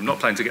that's fine. I'm not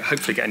planning to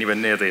hopefully get anywhere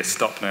near the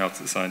stop now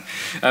to the sign.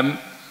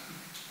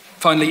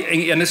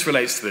 Finally, and this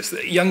relates to this,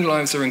 young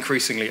lives are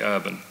increasingly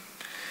urban.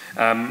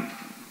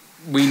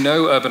 We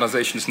know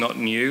urbanization is not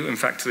new. In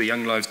fact, the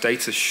Young Lives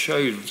data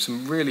showed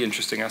some really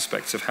interesting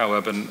aspects of how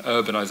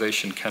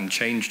urbanization can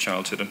change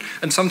childhood,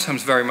 and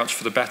sometimes very much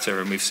for the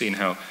better, and we've seen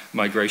how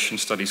migration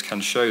studies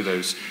can show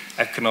those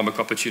economic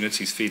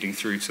opportunities feeding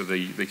through to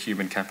the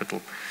human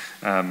capital.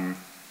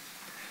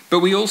 But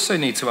we also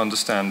need to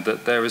understand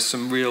that there is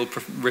some real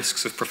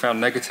risks of profound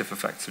negative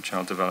effects of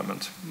child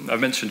development. I've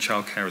mentioned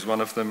childcare as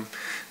one of them,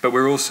 but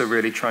we're also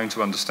really trying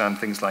to understand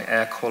things like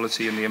air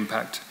quality and the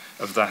impact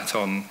of that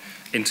on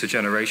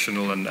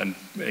intergenerational and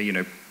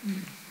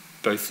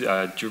both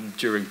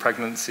during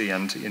pregnancy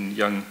and in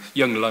young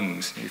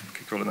lungs, you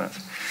could call it that.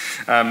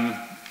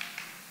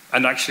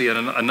 And actually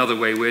another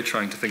way we're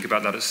trying to think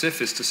about that at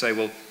SIF is to say,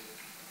 well,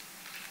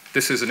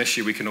 this is an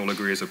issue we can all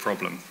agree is a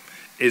problem.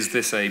 Is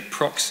this a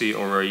proxy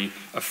or a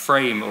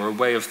frame or a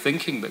way of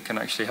thinking that can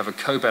actually have a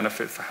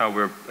co-benefit for how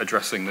we're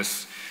addressing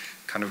this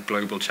kind of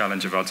global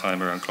challenge of our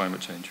time around climate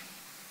change?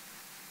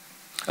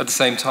 At the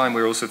same time,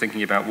 we're also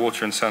thinking about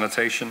water and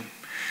sanitation.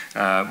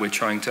 We're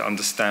trying to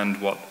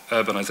understand what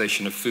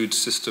urbanization of food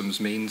systems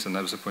means, and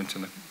there was a point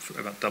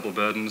about double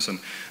burdens, and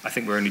I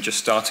think we're only just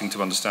starting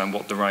to understand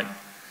what the right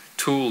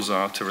tools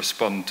are to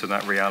respond to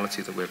that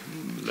reality that we're,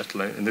 let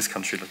alone in this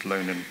country, let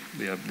alone in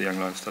the Young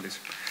Lives studies.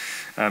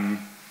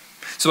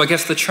 So I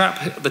guess the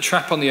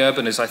trap on the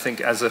urban is, I think,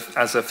 as a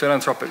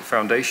philanthropic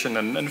foundation,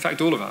 and in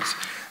fact all of us,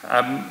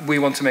 we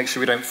want to make sure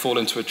we don't fall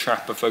into a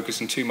trap of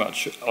focusing too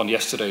much on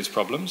yesterday's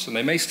problems, and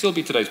they may still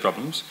be today's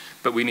problems,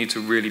 but we need to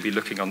really be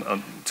looking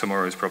on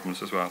tomorrow's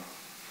problems as well.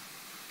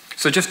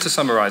 So just to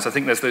summarize, I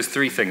think there's those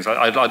three things.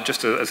 I'd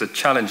just as a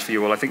challenge for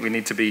you all, I think we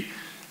need to be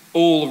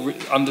all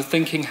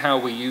underthinking how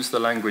we use the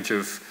language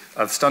of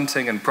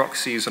stunting and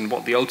proxies and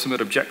what the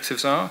ultimate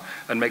objectives are,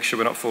 and make sure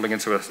we're not falling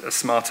into a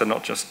smarter,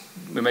 not just,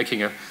 we're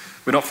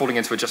not falling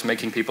into just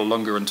making people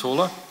longer and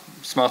taller,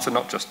 smarter,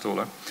 not just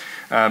taller.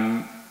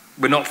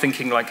 We're not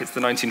thinking like it's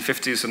the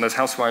 1950s and there's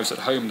housewives at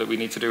home that we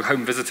need to do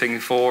home visiting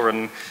for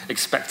and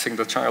expecting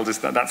the child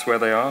that's where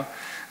they are.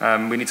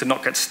 We need to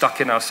not get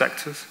stuck in our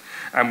sectors,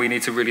 and we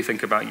need to really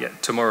think about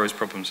tomorrow's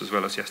problems as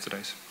well as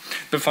yesterday's.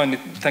 But finally,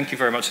 thank you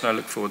very much, and I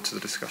look forward to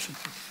the discussion.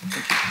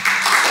 Thank you.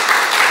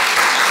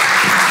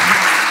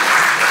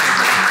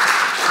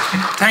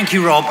 Thank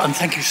you, Rob, and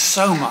thank you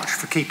so much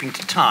for keeping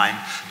to time.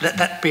 Let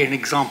that be an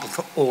example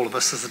for all of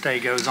us as the day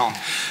goes on.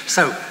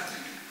 So,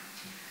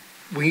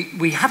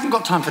 we haven't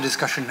got time for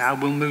discussion now.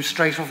 We'll move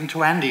straight off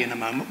into Andy in a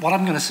moment. What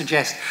I'm going to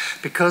suggest,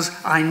 because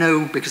I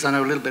know a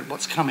little bit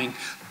what's coming,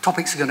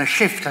 topics are going to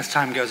shift as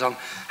time goes on.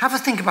 Have a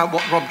think about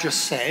what Rob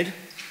just said.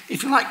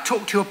 If you like,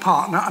 talk to your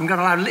partner. I'm going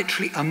to allow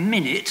literally a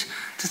minute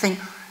to think,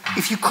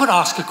 if you could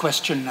ask a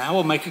question now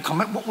or make a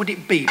comment, what would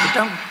it be? But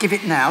don't give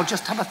it now,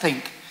 just have a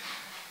think.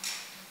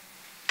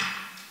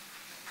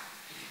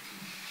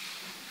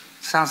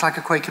 Sounds like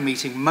a Quaker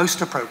meeting,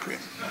 most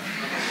appropriate.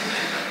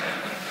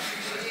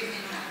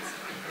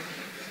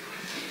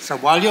 So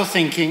while you're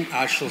thinking,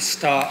 I shall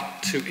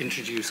start to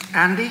introduce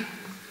Andy,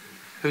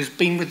 who's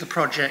been with the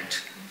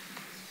project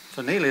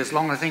for nearly as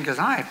long, I think, as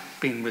I've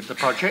been with the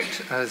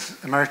project as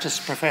Emeritus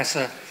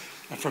Professor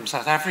from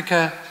South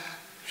Africa,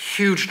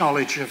 huge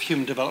knowledge of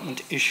human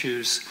development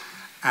issues,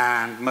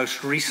 and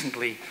most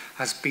recently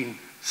has been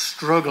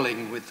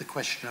struggling with the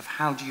question of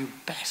how do you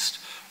best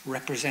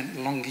represent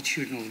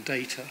longitudinal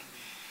data,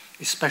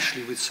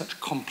 especially with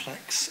such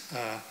complex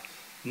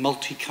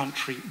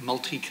multi-country,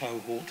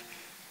 multi-cohort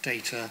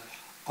data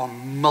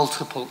on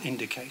multiple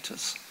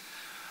indicators.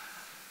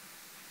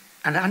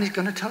 And Annie's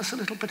going to tell us a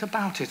little bit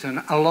about it,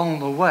 and along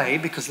the way,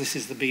 because this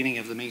is the beginning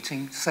of the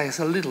meeting, say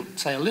a little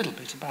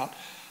bit about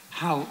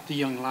how the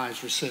Young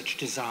Lives research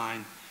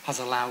design has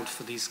allowed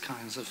for these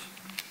kinds of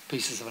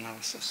pieces of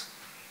analysis.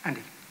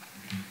 Andy.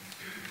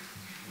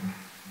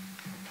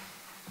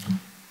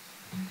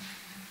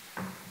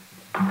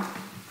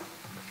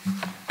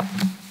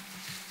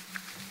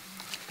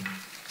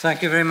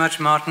 Thank you very much,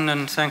 Martin,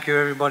 and thank you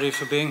everybody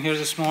for being here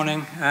this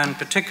morning, and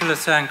particular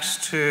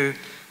thanks to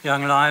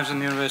Young Lives and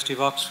the University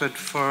of Oxford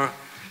for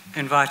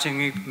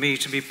inviting me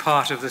to be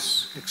part of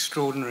this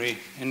extraordinary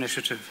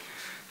initiative,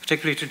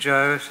 particularly to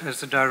Jo as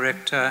the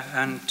director,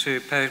 and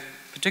to pay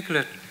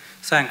particular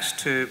thanks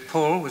to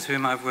Paul, with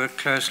whom I've worked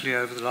closely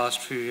over the last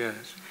few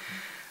years.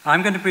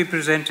 I'm going to be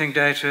presenting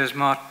data, as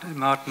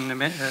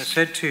Martin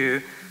said to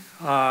you,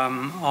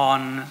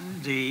 on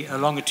the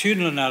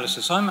longitudinal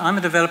analysis. I'm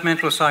a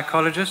developmental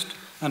psychologist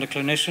and a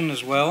clinician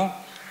as well,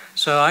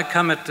 so I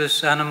come at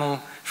this animal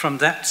from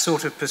that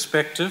sort of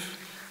perspective,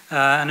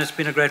 and it's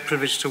been a great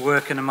privilege to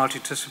work in a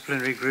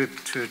multidisciplinary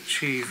group to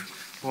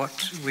achieve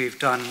what we've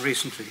done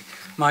recently.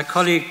 My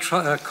colleague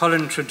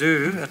Colin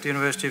Trudeau at the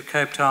University of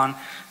Cape Town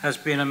has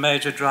been a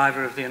major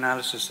driver of the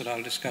analysis that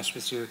I'll discuss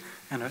with you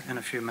in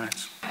a few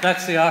minutes.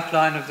 That's the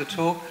outline of the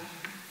talk.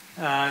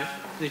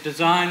 The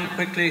design,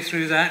 quickly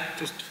through that,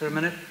 just for a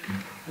minute.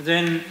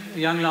 Then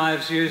Young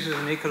Lives uses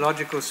an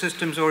ecological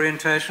systems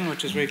orientation,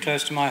 which is very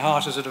close to my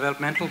heart as a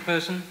developmental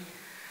person.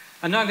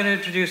 I'm now going to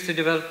introduce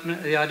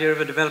the idea of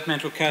a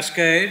developmental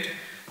cascade,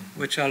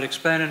 which I'll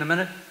explain in a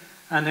minute,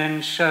 and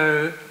then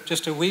show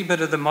just a wee bit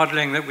of the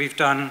modelling that we've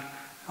done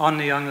on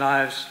the Young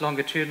Lives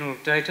longitudinal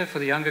data for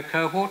the younger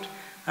cohort,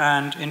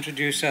 and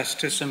introduce us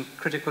to some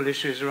critical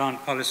issues around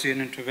policy and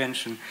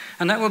intervention.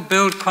 And that will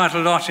build quite a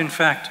lot, in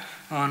fact,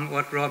 on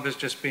what Rob has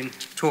just been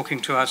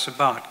talking to us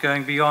about,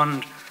 going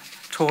beyond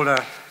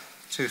taller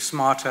to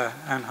smarter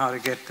and how to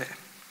get there.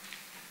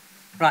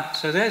 Right,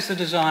 so there's the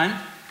design.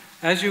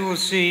 As you will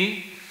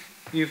see,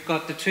 you've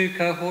got the two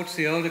cohorts,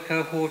 the older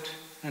cohort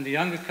and the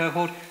younger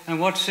cohort, and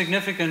what's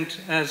significant,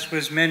 as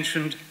was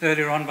mentioned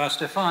earlier on by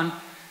Stefan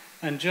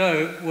and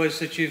Jo, was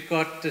that you've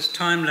got this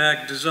time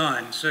lag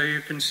design. So you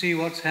can see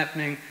what's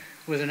happening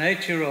with an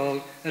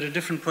 8-year-old at a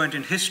different point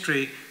in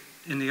history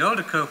in the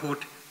older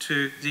cohort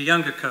to the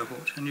younger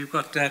cohort. And you've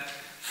got that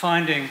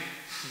finding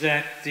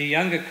that the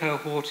younger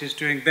cohort is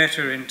doing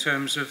better in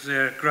terms of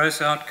their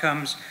growth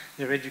outcomes,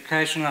 their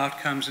educational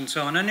outcomes, and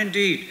so on, and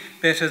indeed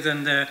better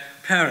than their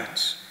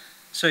parents.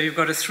 So you've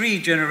got a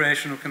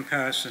 3-generational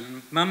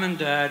comparison: mum and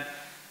dad,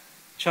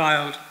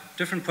 child,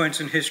 different points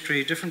in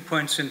history, different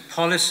points in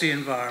policy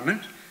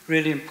environment,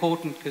 really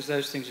important because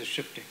those things are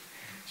shifting.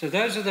 So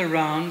those are the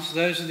rounds,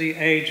 those are the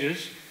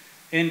ages.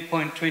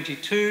 Endpoint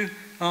 22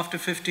 after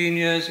 15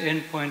 years,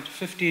 endpoint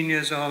 15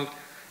 years old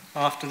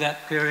after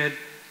that period.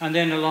 And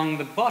then along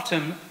the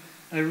bottom,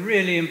 a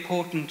really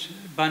important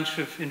bunch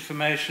of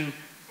information,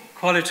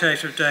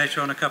 qualitative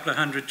data on a couple of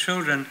hundred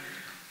children,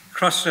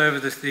 crossed over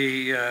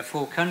the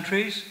 4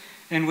 countries,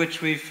 in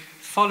which we've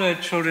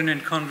followed children in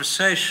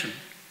conversation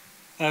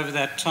over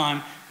that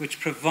time,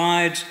 which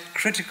provides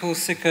critical,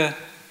 thicker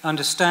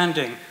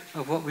understanding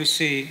of what we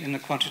see in the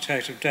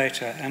quantitative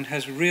data and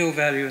has real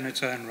value in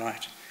its own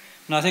right.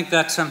 And I think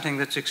that's something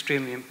that's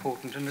extremely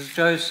important. And as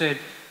Jo said,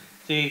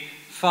 the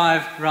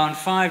round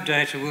 5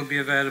 data will be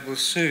available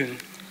soon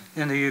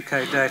in the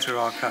UK Data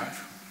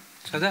Archive.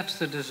 So that's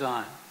the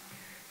design.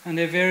 And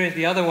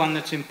the other one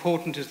that's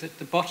important is at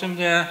the bottom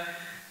there,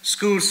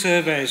 school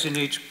surveys in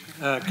each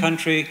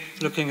country,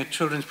 looking at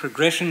children's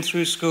progression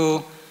through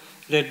school,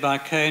 led by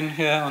Kane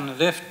here on the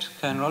left,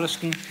 Kane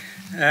Rolliston,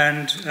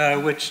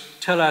 and which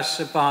tell us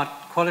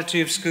about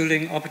quality of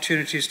schooling,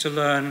 opportunities to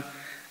learn,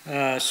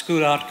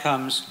 school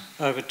outcomes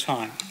over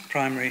time,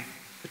 primary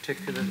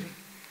particularly.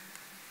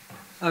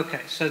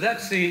 Okay, so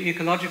that's the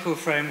ecological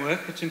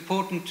framework. It's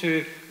important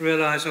to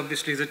realize,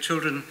 obviously, that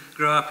children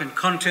grow up in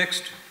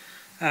context,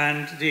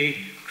 and the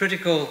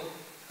critical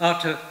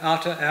outer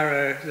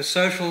arrow, the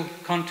social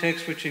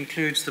context, which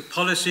includes the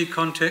policy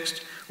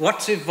context,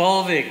 what's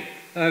evolving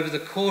over the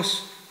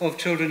course of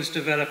children's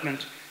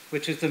development,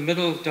 which is the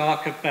middle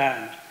darker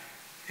band.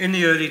 In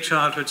the early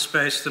childhood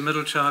space, the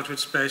middle childhood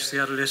space, the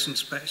adolescent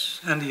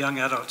space, and the young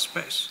adult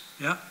space.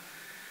 Yeah?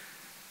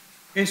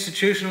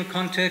 Institutional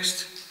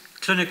context,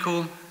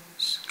 clinical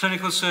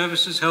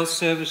services, health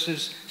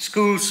services,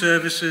 school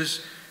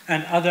services,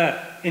 and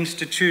other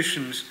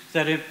institutions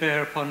that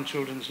bear upon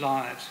children's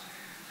lives.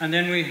 And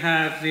then we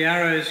have the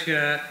arrows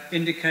here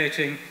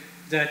indicating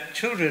that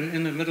children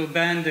in the middle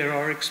band there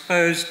are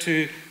exposed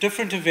to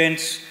different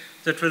events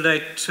that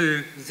relate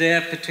to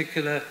their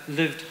particular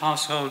lived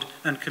household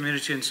and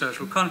community and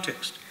social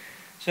context.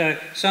 So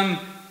some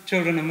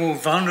children are more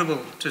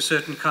vulnerable to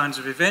certain kinds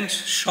of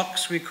events,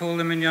 shocks we call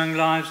them in young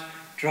lives,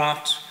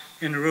 droughts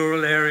in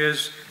rural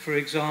areas, for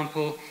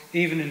example,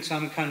 even in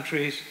some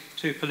countries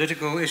to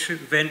political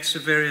events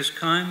of various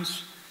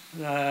kinds.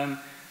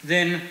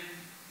 Then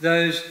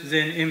those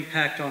then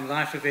impact on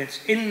life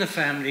events in the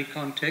family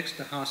context,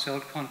 the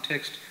household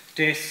context,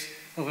 death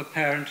of a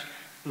parent,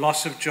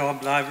 loss of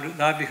job,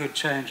 livelihood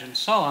change, and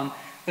so on.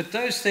 But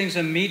those things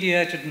are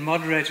mediated and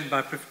moderated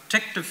by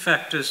protective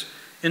factors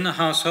in the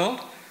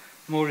household,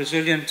 more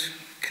resilient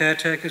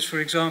caretakers, for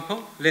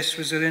example, less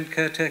resilient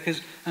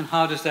caretakers, and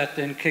how does that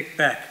then kick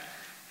back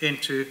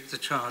into the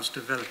child's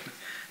development?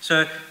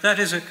 So that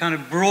is a kind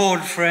of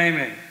broad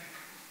framing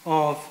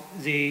of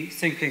the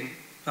thinking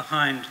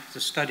behind the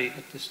study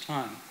at this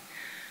time.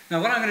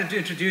 Now, what I'm going to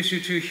introduce you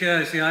to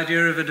here is the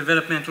idea of a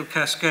developmental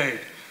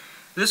cascade.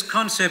 This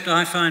concept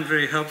I find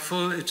very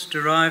helpful. It's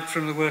derived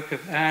from the work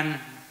of Anne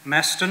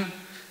Maston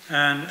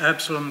and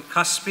Absalom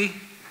Caspi,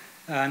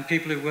 and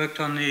people who worked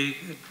on the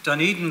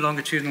Dunedin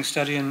longitudinal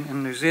study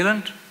in New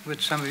Zealand,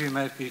 which some of you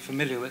may be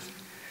familiar with.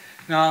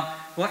 Now,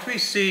 what we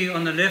see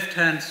on the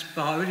left-hand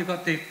bar, we've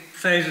got the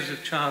phases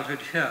of childhood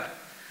here.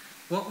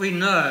 What we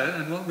know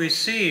and what we're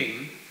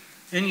seeing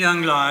in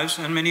Young Lives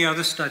and many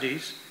other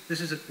studies, this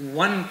is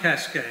one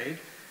cascade,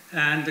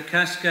 and the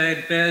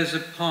cascade bears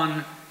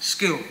upon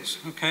skills,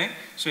 okay?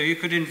 So you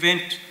could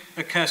invent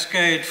a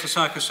cascade for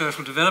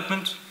psychosocial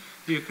development,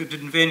 you could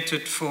invent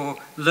it for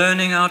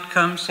learning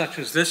outcomes such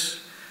as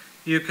this,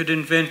 you could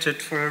invent it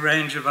for a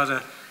range of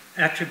other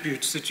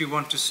attributes that you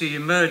want to see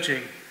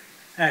emerging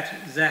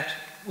at that,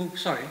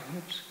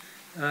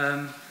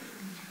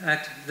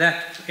 at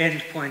that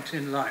end point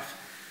in life.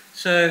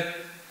 So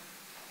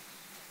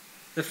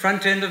the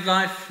front end of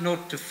life, 0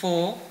 to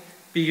 4,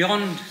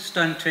 beyond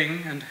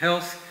stunting and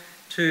health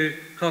to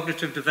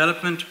cognitive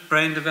development,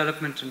 brain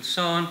development, and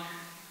so on,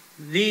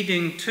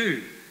 leading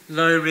to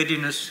low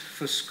readiness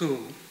for school.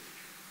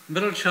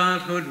 Middle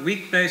childhood,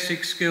 weak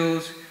basic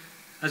skills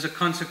as a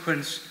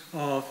consequence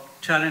of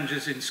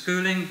challenges in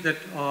schooling that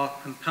are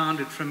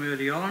compounded from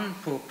early on,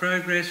 poor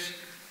progress,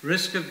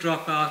 risk of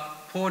dropout,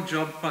 poor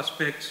job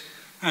prospects,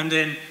 and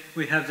then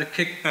we have the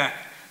kickback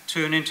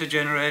to an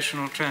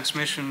intergenerational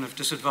transmission of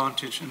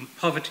disadvantage and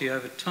poverty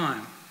over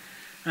time.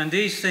 And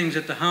these things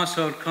at the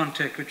household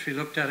context, which we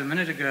looked at a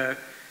minute ago,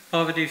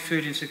 poverty,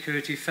 food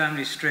insecurity,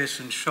 family stress,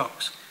 and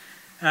shocks.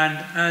 And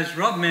as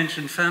Rob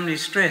mentioned, family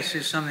stress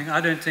is something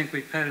I don't think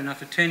we paid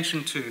enough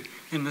attention to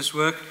in this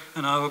work,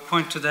 and I will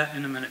point to that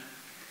in a minute.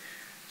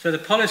 So the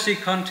policy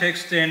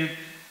context then,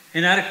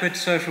 inadequate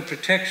social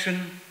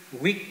protection,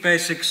 weak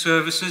basic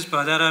services,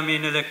 by that I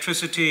mean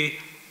electricity,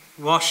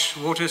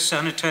 water,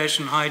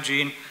 sanitation,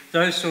 hygiene,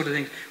 those sort of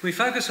things. We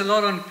focus a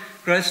lot on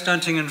growth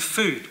stunting and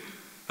food,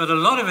 but a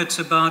lot of it's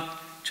about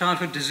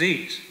childhood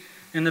disease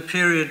in the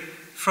period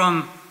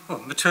from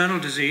maternal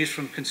disease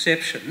from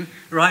conception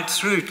right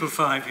through till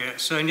 5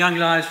 years. So in Young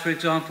Lives, for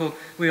example,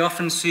 we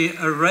often see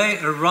a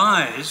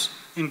rise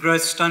in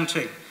growth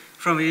stunting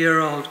from a year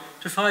old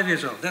to 5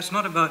 years old. That's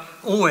not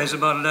always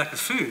about a lack of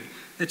food.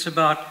 It's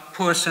about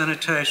poor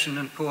sanitation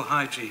and poor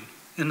hygiene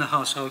in the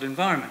household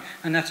environment.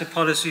 And that's a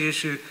policy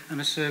issue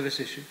and a service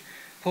issue.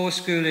 Poor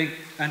schooling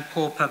and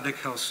poor public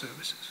health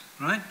services,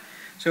 right?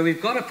 So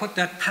we've got to put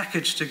that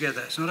package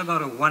together. It's not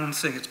about a one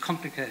thing, it's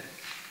complicated.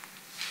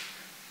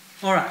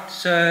 All right,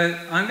 so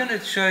I'm going to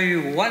show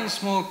you one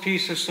small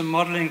piece of some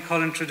modeling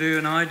Colin Trudeau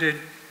and I did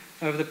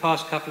over the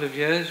past couple of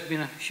years. It's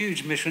been a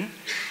huge mission,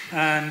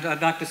 and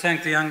I'd like to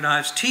thank the Young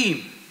Lives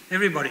team,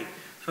 everybody,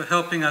 for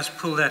helping us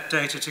pull that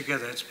data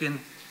together. It's been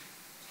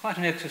quite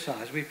an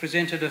exercise. We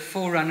presented a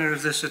forerunner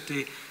of this at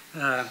the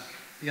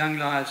Young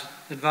Lives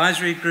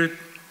Advisory Group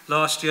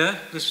last year,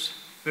 this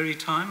very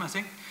time, I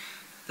think.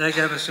 They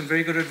gave us some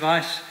very good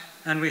advice,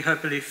 and we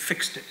hopefully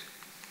fixed it.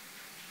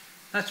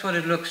 That's what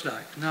it looks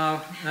like.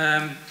 Now,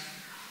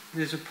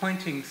 there's a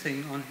pointing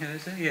thing on here,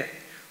 is there? Yeah.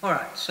 All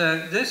right,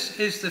 so this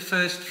is the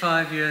first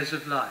 5 years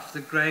of life, the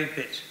grey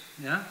bit,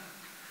 yeah?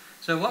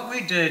 So what we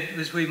did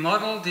was we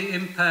modeled the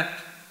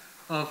impact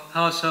of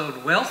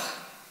household wealth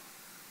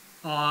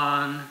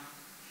on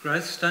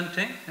growth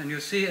stunting, and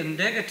you'll see a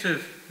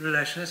negative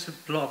relation. That's a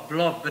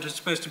blob, but it's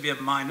supposed to be a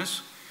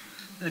minus.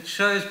 It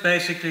shows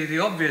basically the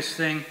obvious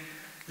thing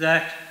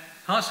that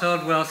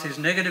household wealth is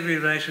negatively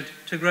related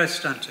to growth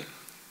stunting.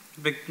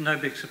 No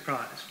big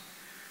surprise.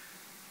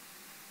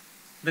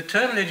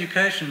 Maternal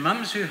education,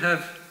 mums who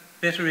have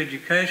better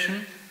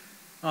education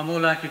are more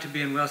likely to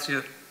be in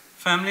wealthier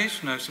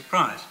families, no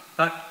surprise.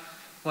 But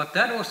what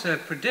that also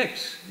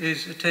predicts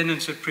is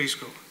attendance at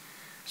preschool.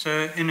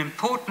 So an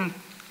important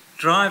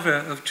driver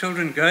of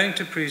children going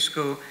to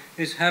preschool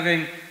is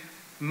having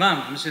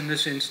mums, in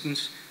this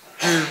instance,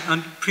 who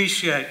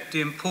appreciate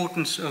the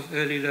importance of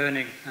early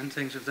learning and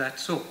things of that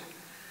sort.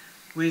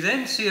 We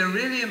then see a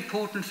really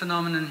important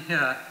phenomenon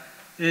here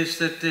is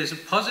that there's a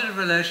positive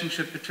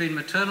relationship between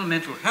maternal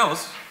mental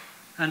health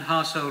and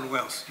household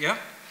wealth, yeah?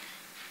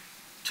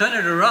 Turn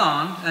it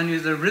around and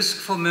the risk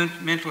for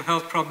mental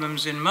health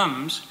problems in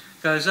mums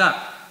goes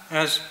up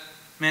as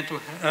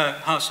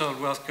household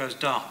wealth goes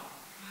down.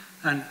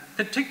 And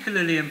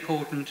particularly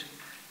important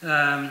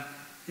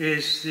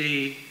is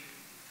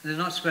there's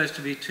not supposed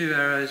to be two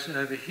arrows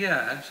over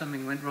here,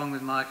 something went wrong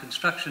with my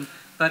construction,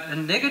 but a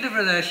negative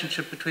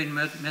relationship between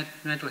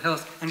mental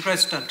health and growth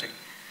stunting.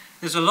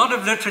 There's a lot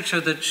of literature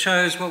that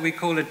shows what we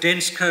call a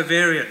dense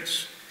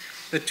covariance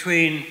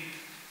between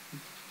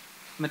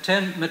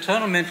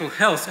maternal mental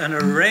health and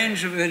a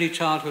range of early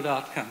childhood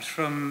outcomes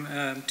from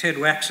Ted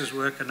Wax's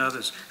work and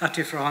others,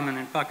 Atif Rahman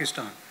in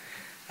Pakistan.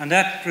 And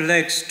that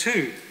relates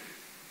to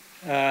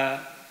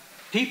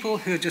people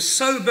who are just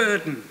so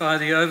burdened by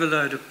the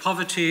overload of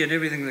poverty and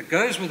everything that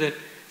goes with it,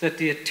 that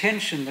the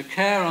attention, the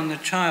care on the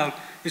child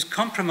is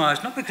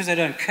compromised, not because they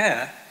don't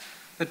care,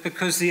 but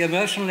because the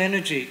emotional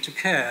energy to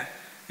care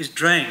is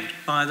drained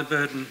by the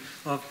burden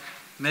of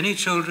many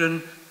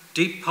children,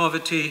 deep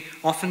poverty,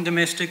 often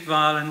domestic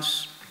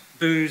violence,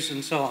 booze,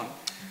 and so on.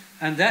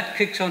 And that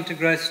kicks on to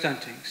growth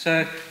stunting.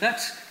 So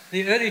that's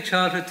the early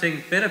childhood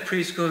thing, better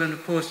preschool, and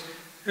of course,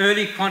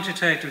 early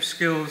quantitative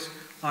skills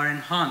are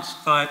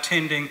enhanced by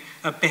attending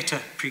a better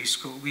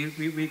preschool.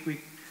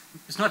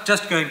 It's not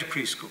just going to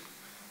preschool.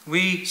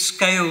 We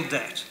scaled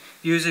that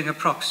using a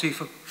proxy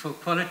for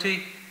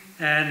quality,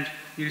 and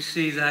you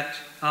see that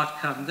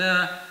outcome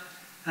there.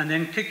 And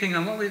then kicking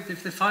on,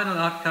 if the final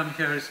outcome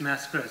here is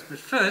math growth. But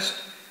first,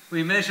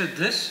 we measured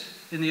this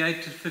in the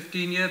 8 to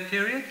 15 year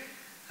period,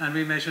 and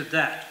we measured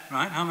that,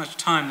 right? How much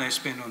time they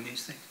spend on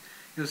these things.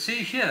 You'll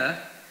see here,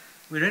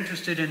 we're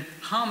interested in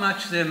how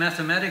much their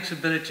mathematics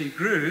ability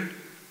grew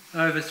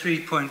over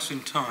 3 points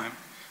in time.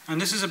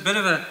 And this is a bit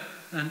of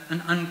an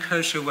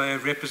unkosher way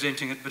of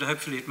representing it, but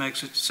hopefully it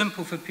makes it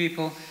simple for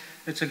people.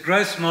 It's a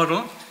growth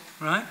model,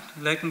 right?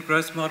 Latent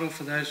growth model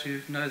for those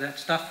who know that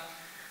stuff.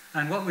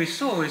 And what we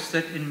saw is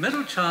that in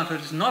middle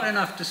childhood, it's not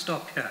enough to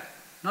stop here.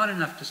 Not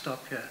enough to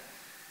stop here.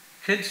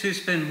 Kids who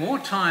spend more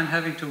time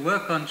having to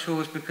work on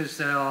chores because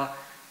they are,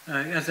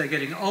 as they're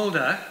getting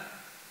older,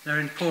 they're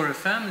in poorer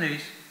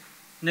families,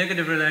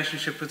 negative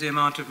relationship with the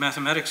amount of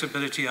mathematics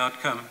ability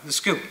outcome, the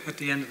skill at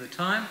the end of the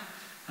time.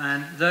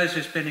 And those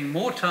who are spending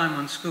more time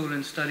on school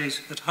and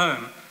studies at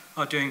home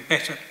are doing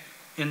better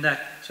in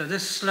that. So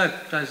this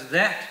slope does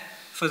that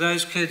for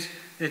those kids.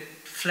 It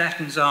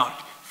flattens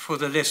out for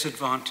the less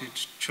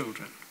advantaged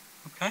children.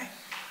 Okay?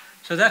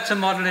 So that's a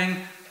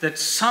modelling that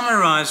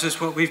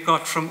summarizes what we've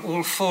got from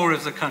all 4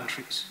 of the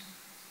countries.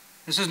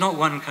 This is not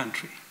one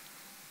country.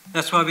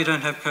 That's why we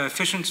don't have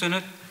coefficients in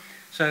it.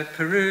 So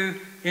Peru,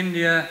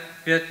 India,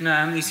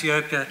 Vietnam,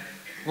 Ethiopia,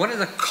 what are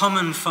the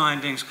common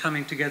findings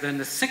coming together? And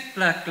the thick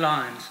black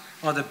lines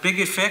are the big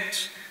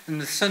effects,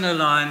 and the thinner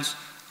lines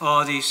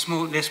are the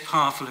small, less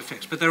powerful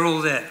effects, but they're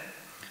all there.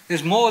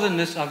 There's more than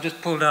this. I've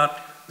just pulled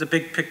out the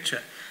big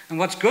picture. And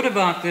what's good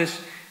about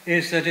this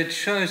is that it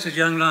shows that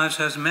Young Lives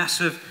has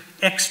massive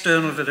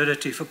external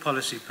validity for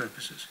policy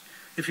purposes.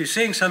 If you're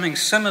seeing something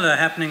similar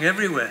happening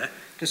everywhere,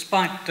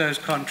 despite those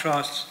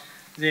contrasts,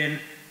 then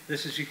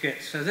this is you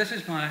get. So this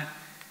is my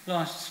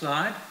last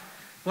slide.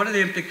 What are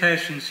the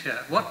implications here?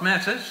 What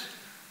matters?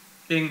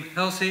 Being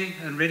healthy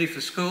and ready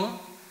for school.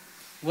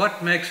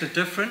 What makes a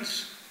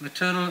difference?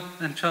 Maternal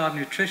and child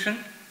nutrition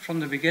from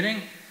the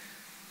beginning.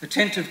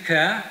 Attentive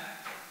care.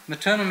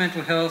 Maternal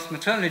mental health,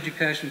 maternal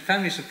education,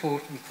 family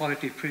support, and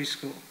quality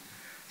preschool.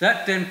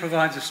 That then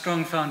provides a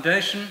strong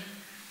foundation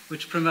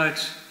which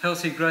promotes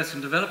healthy growth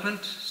and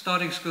development,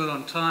 starting school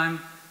on time,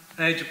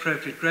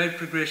 age-appropriate grade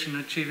progression,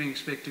 achieving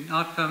expected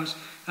outcomes.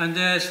 And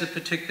there's the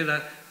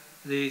particular,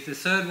 the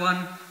third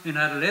one in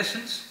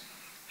adolescence,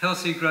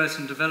 healthy growth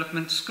and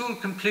development, school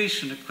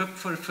completion, equipped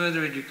for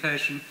further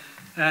education,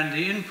 and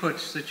the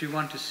inputs that you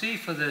want to see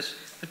for this.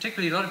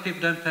 Particularly, a lot of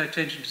people don't pay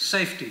attention to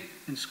safety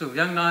in school.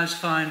 Young Lives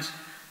finds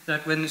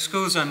that when the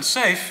school's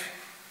unsafe,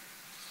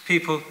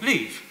 people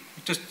leave.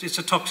 It's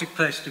a toxic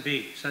place to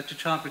be. So it's a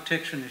child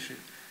protection issue.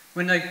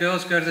 When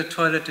girls go to the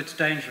toilet, it's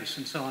dangerous,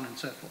 and so on and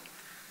so forth.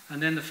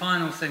 And then the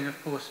final thing,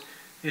 of course,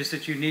 is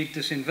that you need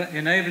this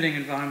enabling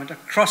environment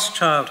across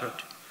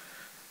childhood,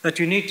 that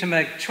you need to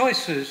make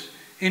choices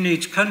in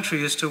each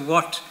country as to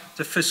what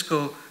the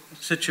fiscal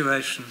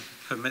situation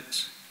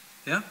permits.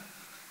 Yeah?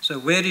 So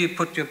where do you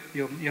put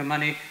your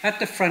money at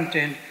the front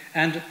end?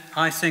 And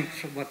I think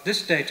from what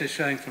this data is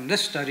showing from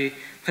this study,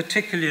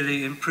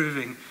 particularly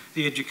improving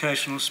the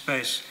educational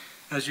space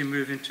as you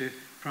move into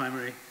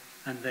primary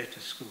and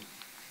later school.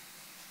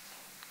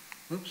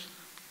 Oops,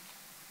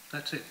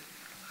 that's it.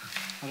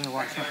 I don't know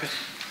why I think it's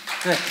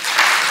there.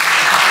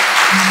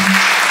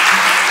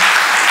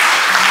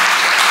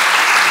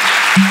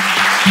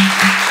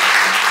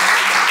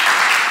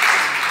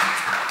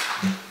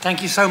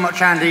 Thank you so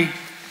much, Andy,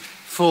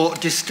 for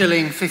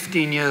distilling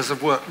 15 years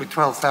of work with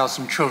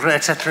 12,000 children,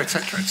 etc.,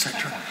 etc.,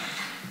 etc.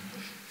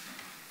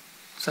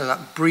 So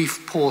that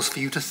brief pause for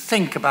you to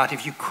think about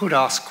if you could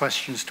ask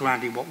questions to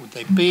Andy, what would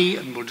they be?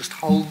 And we'll just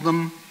hold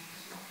them.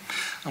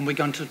 And we're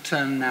going to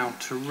turn now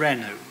to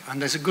Renu.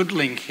 And there's a good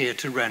link here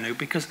to Renu,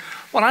 because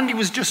what Andy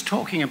was just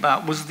talking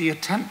about was the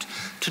attempt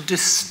to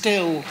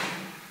distill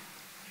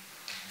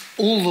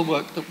all the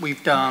work that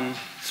we've done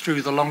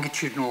through the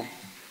longitudinal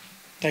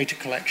data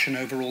collection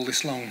over all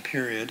this long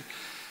period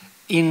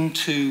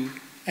into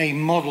a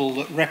model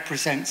that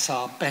represents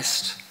our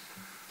best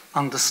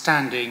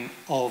understanding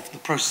of the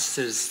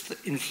processes,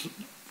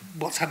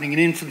 what's happening in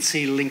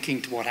infancy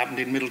linking to what happened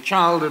in middle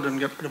childhood and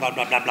blah,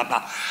 blah, blah, blah,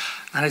 blah.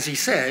 And as he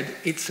said,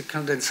 it's a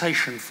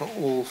condensation for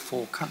all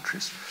 4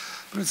 countries.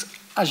 But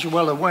as you're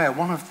well aware,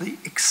 one of the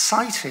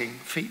exciting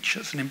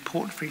features and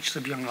important features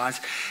of Young Lives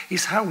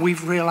is how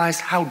we've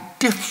realized how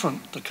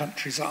different the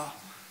countries are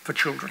for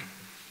children.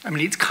 I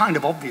mean, it's kind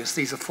of obvious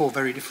these are 4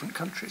 very different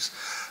countries,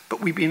 but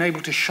we've been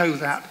able to show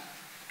that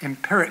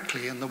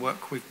empirically in the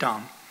work we've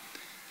done.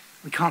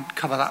 We can't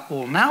cover that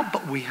all now,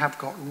 but we have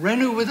got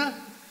Renu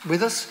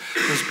with us,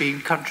 who's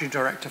been country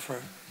director for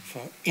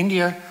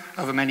India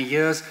over many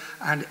years,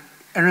 and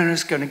Renu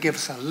is going to give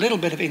us a little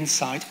bit of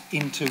insight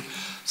into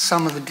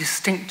some of the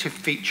distinctive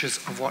features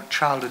of what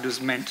childhood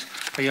has meant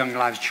for Young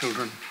Lives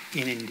children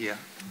in India.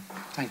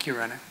 Thank you,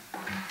 Renu.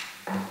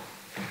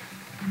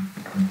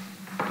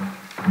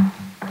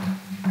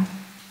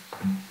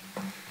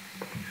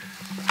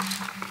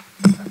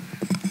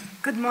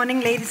 Good morning,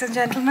 ladies and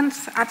gentlemen.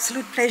 It's an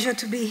absolute pleasure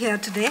to be here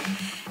today.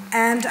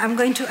 And I'm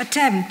going to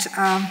attempt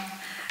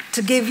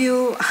to give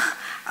you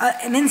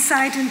an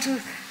insight into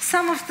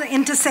some of the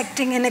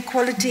intersecting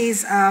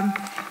inequalities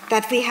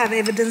that we have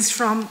evidence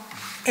from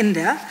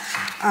India.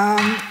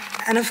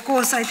 And of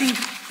course, I think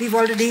we've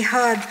already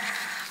heard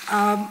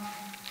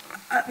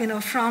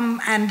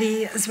from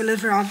Andy as well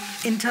as Rob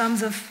in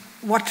terms of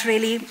what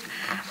really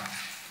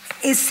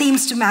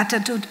seems to matter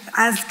to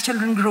as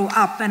children grow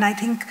up. And I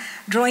think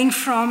drawing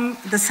from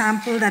the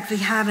sample that we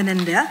have in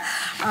India,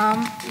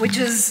 which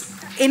is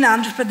in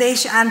Andhra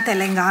Pradesh and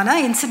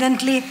Telangana.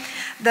 Incidentally,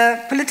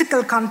 the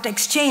political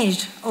context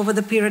changed over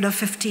the period of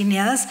 15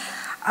 years.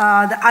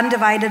 The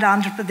undivided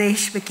Andhra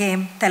Pradesh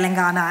became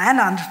Telangana and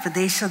Andhra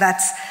Pradesh, so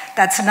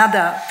that's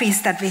another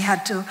piece that we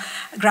had to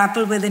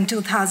grapple with in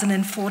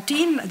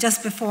 2014,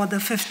 just before the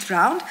 5th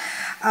round.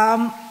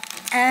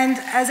 And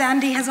as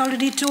Andy has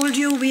already told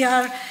you, we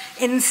are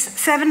in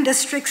 7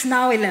 districts,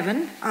 now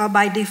 11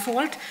 by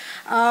default,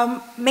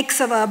 mix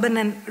of urban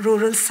and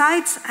rural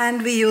sites,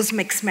 and we use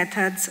mixed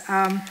methods.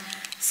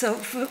 So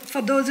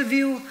for those of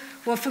you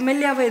who are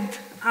familiar with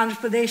Andhra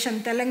Pradesh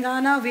and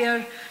Telangana, we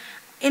are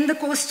in the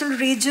coastal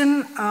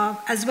region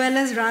as well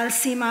as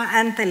Rayalaseema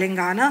and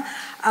Telangana.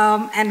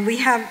 And we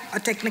have a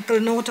technical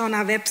note on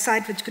our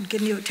website which could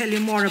tell you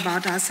more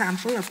about our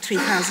sample of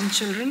 3,000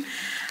 children.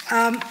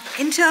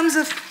 In terms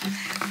of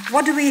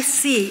what do we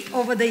see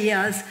over the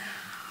years,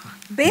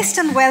 based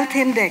on wealth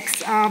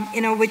index,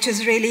 which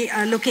is really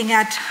looking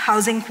at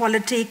housing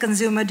quality,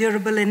 consumer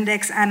durable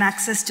index, and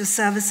access to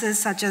services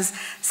such as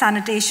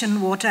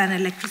sanitation, water, and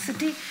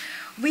electricity,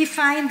 we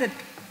find that,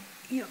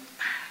 okay,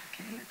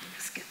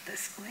 let's get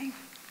this going.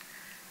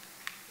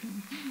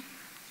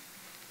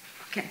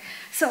 Okay,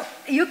 so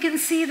you can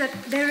see that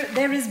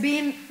there has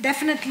been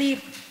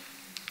definitely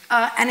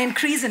an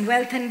increase in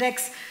wealth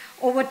index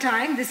over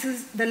time. This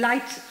is the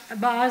light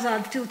bars are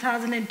the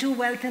 2002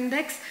 wealth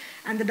index,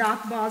 and the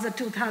dark bars are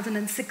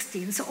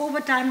 2016. So over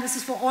time, this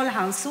is for all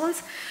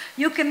households.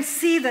 You can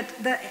see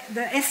that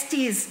the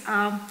STs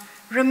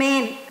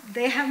remain,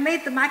 they have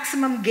made the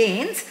maximum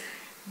gains,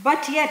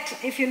 but yet,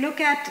 if you look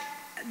at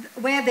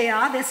where they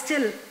are, they're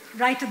still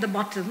right at the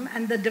bottom,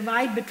 and the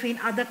divide between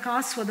other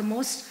castes were the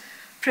most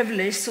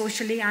privileged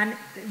socially and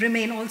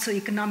remain also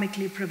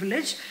economically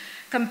privileged,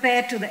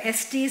 compared to the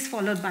STs,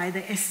 followed by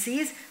the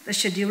SCs, the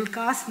scheduled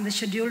castes and the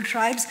scheduled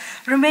tribes,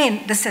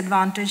 remain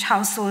disadvantaged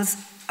households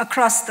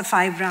across the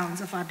 5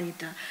 rounds of our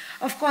data.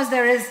 Of course,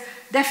 there is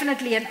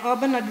definitely an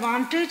urban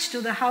advantage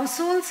to the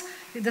households.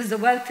 There's the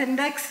wealth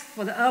index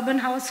for the urban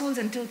households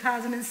in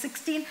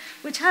 2016,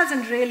 which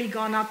hasn't really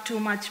gone up too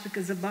much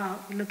because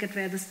look at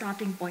where the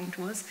starting point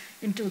was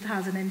in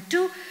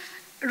 2002.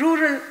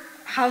 Rural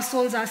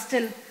households are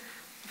still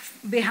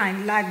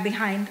lag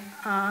behind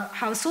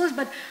households,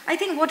 but I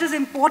think what is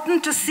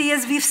important to see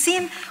is we've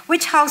seen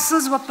which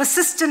households were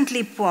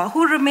persistently poor,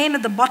 who remain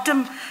at the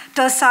bottom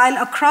tercile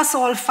across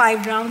all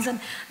 5 rounds, and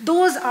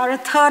those are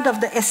 1/3 of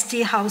the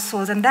ST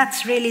households, and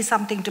that's really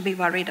something to be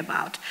worried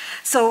about.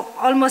 So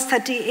almost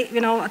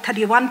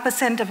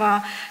 31% of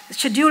our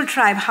scheduled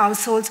tribe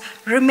households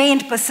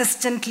remained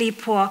persistently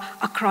poor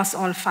across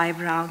all 5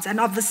 rounds, and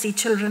obviously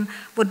children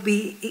would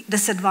be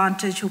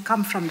disadvantaged who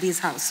come from these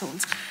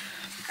households.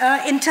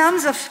 In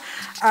terms of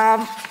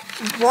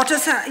water,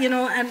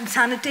 and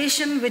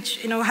sanitation,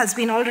 which has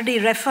been already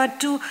referred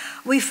to,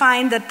 we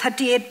find that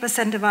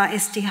 38% of our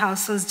ST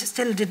households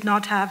still did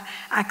not have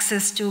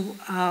access to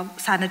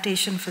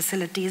sanitation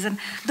facilities, and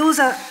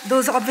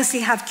those obviously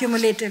have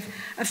cumulative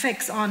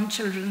effects on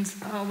children's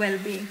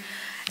well-being.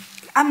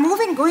 I'm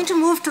going to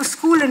move to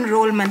school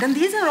enrollment, and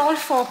these are all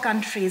 4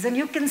 countries, and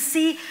you can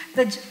see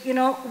that,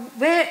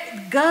 where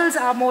girls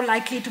are more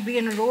likely to be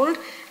enrolled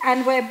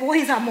and where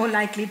boys are more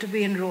likely to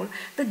be enrolled.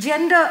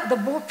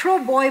 The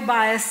pro-boy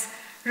bias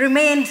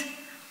remained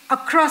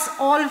across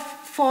all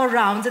 4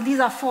 rounds, and these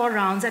are 4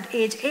 rounds at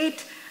age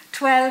 8,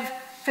 12,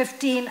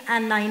 15,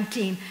 and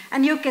 19.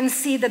 And you can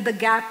see that the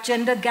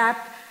gender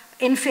gap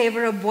in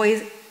favor of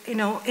boys,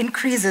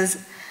 increases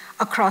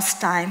across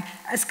time,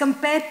 as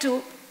compared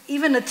to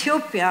even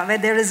Ethiopia, where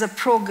there is a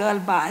pro-girl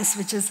bias,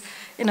 which is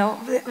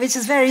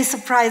very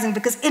surprising,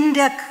 because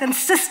India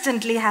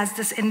consistently has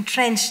this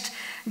entrenched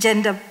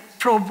gender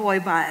pro-boy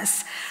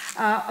bias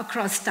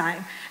across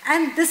time.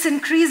 And this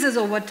increases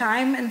over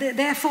time, and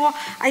therefore,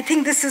 I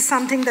think this is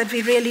something that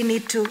we really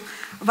need to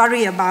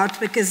worry about,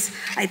 because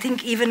I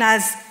think even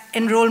as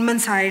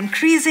enrollments are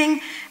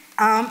increasing,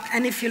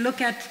 and if you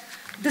look at,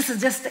 this is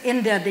just the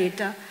India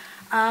data,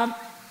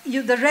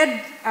 the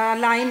red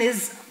line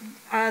is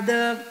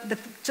the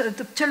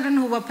children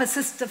who were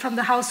from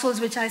the households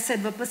which I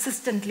said were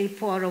persistently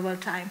poor over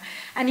time.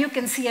 And you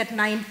can see at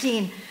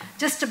 19,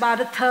 just about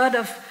 1/3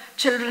 of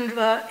children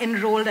were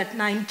enrolled at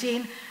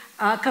 19,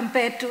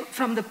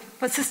 from the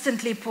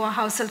persistently poor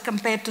household,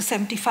 compared to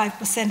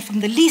 75% from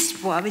the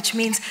least poor, which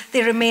means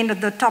they remained at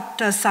the top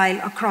tercile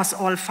across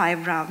all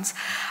 5 rounds.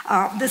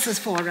 This is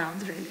 4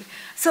 rounds, really.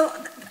 So,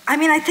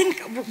 I think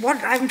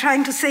what I'm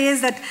trying to say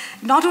is that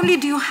not only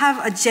do you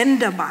have a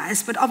gender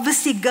bias, but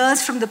obviously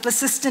girls from the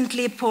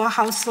persistently poor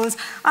households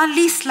are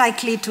least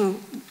likely to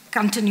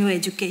continue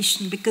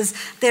education, because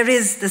there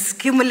is this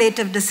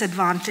cumulative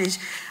disadvantage.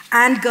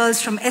 And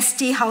girls from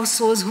ST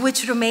households,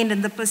 which remained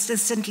in the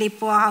persistently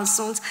poor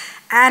households,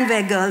 and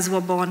where girls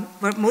were born,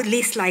 were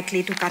least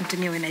likely to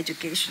continue in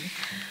education.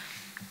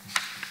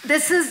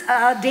 This is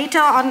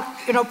data on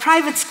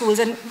private schools,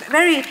 and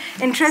very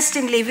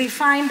interestingly, we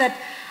find that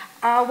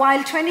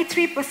while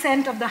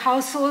 23% of the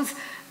households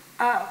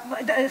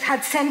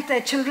had sent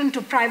their children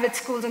to private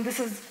schools, and this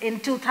is in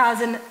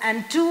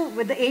 2002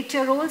 with the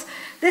 8-year-olds,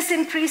 this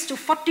increased to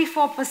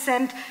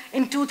 44%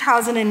 in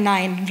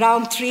 2009.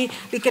 Round 3,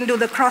 we can do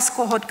the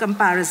cross-cohort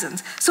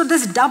comparisons. So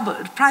this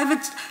doubled.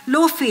 Private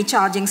low-fee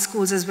charging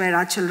schools is where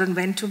our children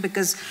went to,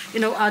 because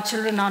our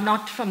children are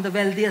not from the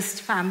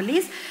wealthiest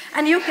families.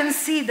 And you can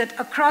see that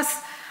across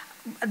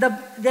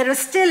there is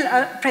still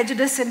a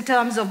prejudice in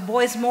terms of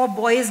more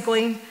boys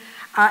going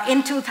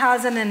in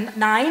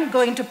 2009,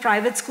 going to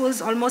private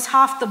schools. Almost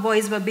half the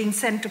boys were being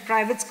sent to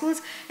private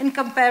schools in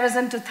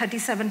comparison to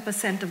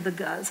 37% of the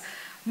girls.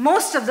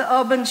 Most of the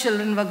urban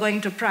children were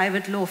going to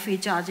private low-fee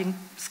charging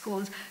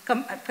schools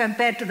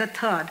compared to the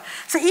 1/3.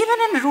 So even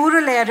in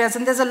rural areas,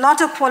 and there's a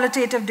lot of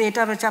qualitative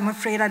data, which I'm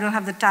afraid I don't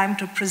have the time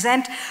to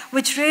present,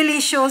 which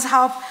really shows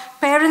how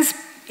parents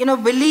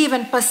believe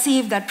and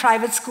perceive that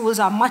private schools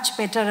are much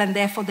better, and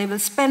therefore they will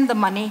spend the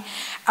money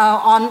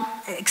on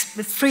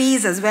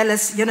fees as well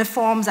as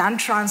uniforms and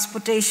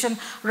transportation,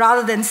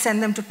 rather than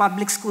send them to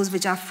public schools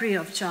which are free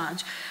of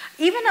charge.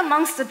 Even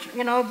amongst the,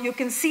 you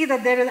can see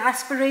that there are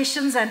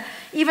aspirations, and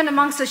even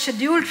amongst the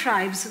scheduled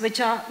tribes, which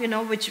are,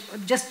 which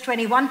just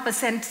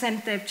 21%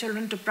 sent their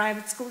children to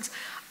private schools,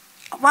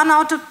 1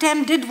 out of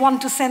 10 did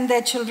want to send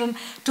their children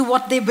to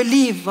what they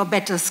believe were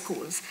better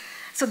schools.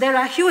 So there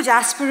are huge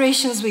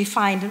aspirations we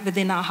find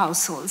within our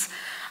households.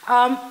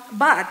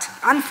 But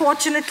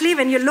unfortunately,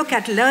 when you look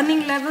at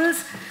learning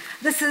levels,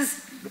 this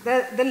is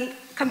the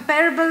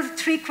comparable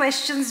 3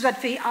 questions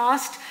that we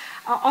asked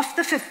of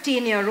the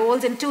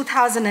 15-year-olds in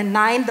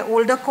 2009, the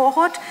older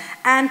cohort,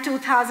 and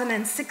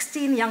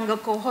 2016, younger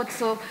cohort.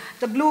 So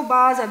the blue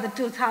bars are the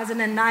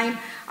 2009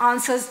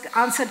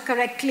 answered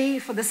correctly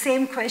for the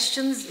same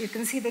questions. You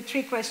can see the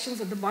 3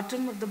 questions at the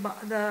bottom of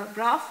the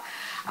graph.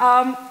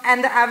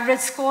 And the average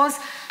scores,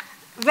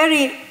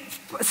 very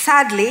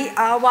sadly,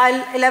 while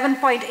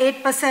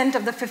 11.8%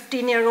 of the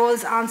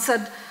 15-year-olds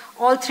answered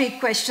all 3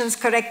 questions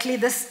correctly,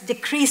 this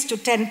decreased to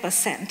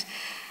 10%.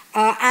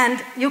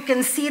 And you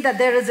can see that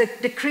there is a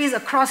decrease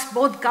across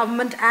both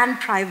government and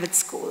private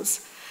schools.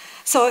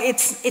 So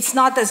it's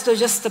not as though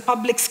just the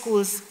public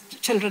schools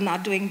children are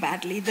doing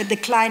badly. The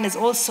decline is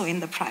also in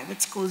the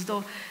private schools,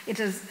 though it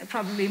is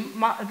probably,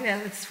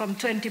 it's from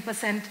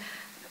 20%,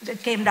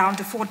 it came down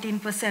to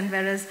 14%,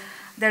 whereas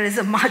there is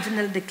a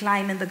marginal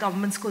decline in the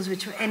government schools,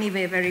 which were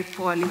anyway very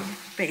poorly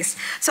paced.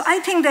 So I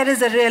think there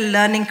is a real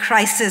learning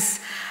crisis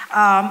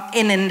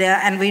in India,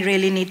 and we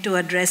really need to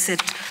address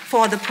it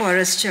for the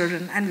poorest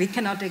children, and we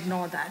cannot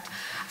ignore that.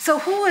 So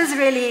who is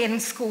really in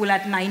school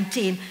at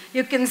 19?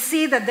 You can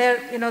see that there,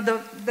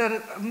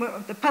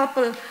 the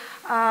purple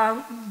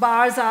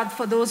bars are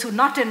for those who are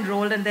not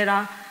enrolled, and there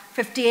are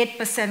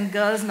 58%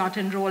 girls not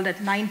enrolled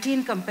at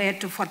 19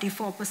 compared to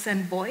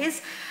 44%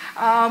 boys.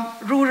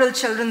 Rural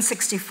children,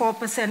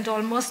 64%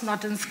 almost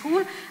not in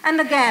school.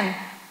 And again,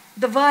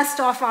 the worst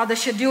off are the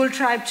scheduled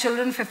tribe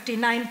children,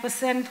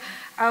 59%,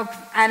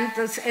 and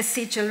the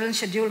SC children,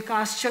 scheduled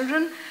caste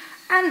children,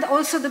 and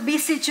also the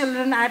BC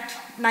children at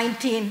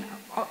 19,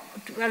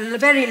 a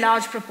very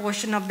large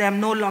proportion of them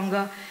no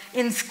longer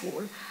in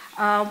school.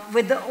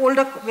 with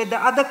the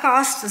other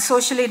castes, the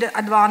socially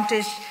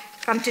advantaged,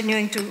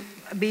 continuing to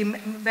be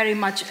very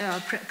much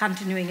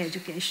continuing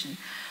education.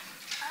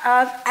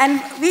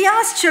 And we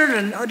asked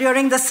children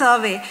during the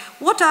survey,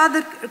 what are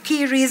the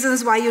key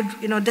reasons why you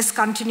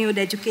discontinued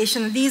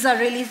education? These are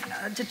really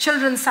the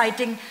children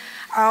citing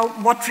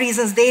what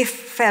reasons they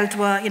felt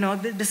were,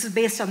 this is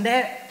based on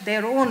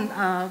their own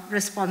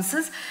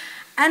responses.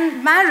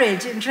 And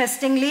marriage,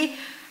 interestingly,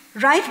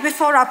 right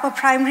before upper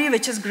primary,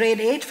 which is grade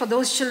 8, for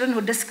those children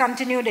who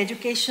discontinued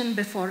education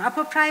before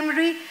upper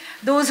primary,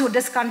 those who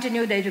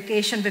discontinued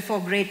education before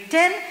grade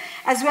 10,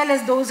 as well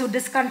as those who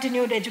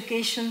discontinued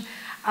education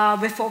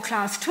before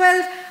class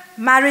 12,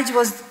 marriage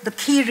was the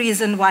key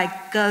reason why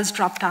girls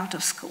dropped out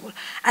of school.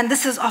 And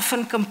this is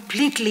often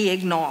completely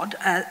ignored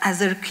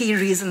as a key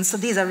reason. So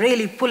these are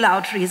really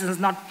pull-out reasons,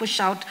 not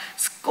push-out,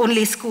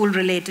 only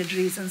school-related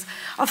reasons.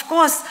 Of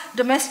course,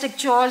 domestic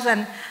chores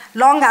and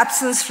long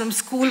absence from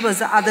school was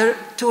the other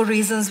two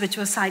reasons which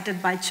were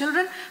cited by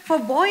children. For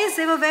boys,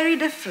 they were very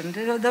different.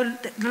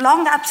 The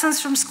long absence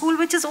from school,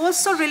 which is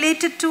also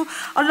related to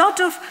a lot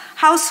of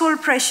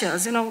household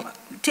pressures,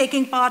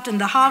 taking part in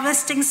the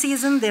harvesting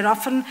season. There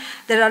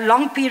are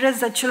long periods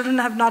that children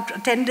have not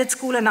attended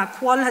school, and our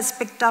qual has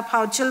picked up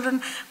how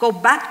children go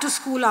back to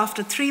school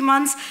after 3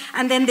 months,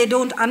 and then they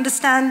don't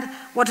understand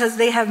what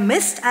they have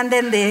missed, and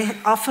then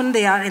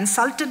they are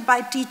insulted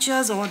by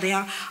teachers, or they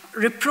are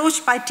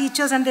reproached by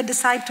teachers, and they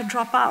decide to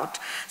drop out.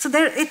 So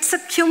it's a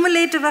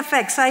cumulative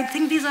effect. So I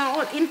think these are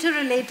all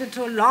interrelated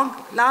to a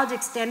large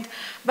extent,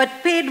 but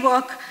paid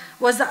work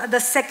was the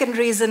second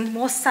reason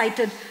most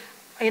cited,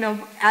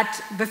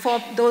 before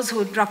those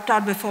who dropped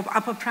out before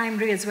upper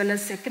primary as well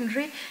as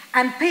secondary.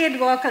 And paid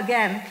work,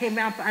 again, came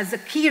up as a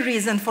key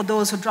reason for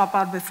those who drop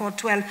out before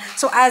 12.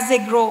 So as they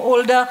grow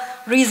older,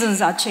 reasons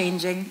are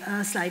changing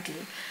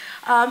slightly.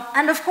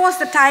 And of course,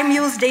 the time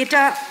use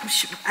data,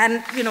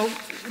 and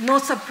no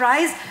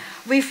surprise,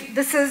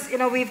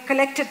 we've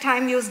collected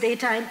time use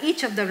data in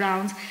each of the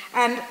rounds.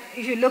 And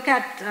if you look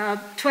at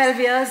 12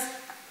 years,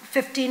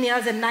 15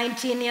 years, and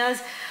 19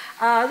 years,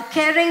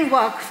 caring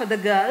work for the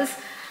girls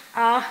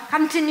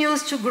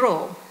continues to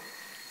grow,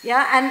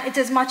 and it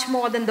is much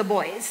more than the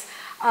boys.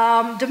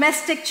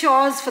 Domestic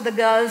chores for the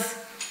girls,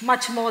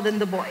 much more than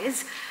the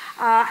boys.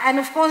 And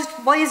of course,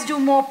 boys do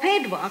more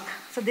paid work.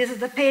 So this is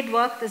the paid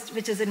work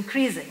which is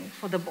increasing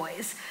for the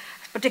boys,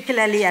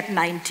 particularly at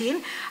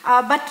 19.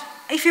 But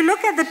if you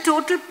look at the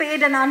total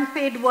paid and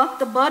unpaid work,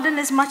 the burden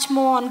is much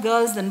more on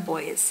girls than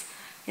boys,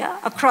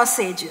 across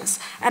ages.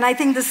 And I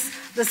think the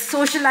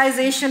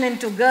socialization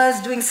into girls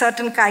doing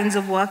certain kinds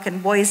of work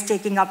and boys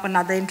taking up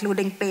another,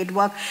 including paid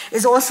work,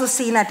 is also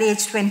seen at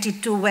age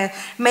 22, where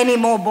many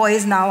more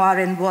boys now are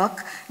in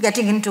work,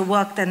 getting into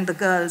work, than the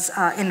girls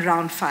in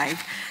round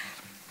 5.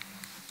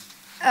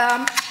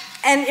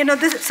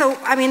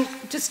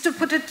 Just to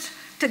put it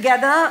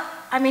together,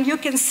 you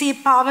can see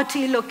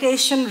poverty,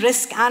 location,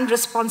 risk, and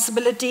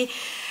responsibility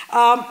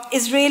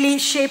is really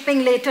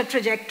shaping later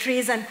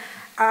trajectories. And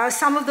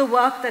some of the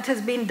work that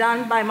has been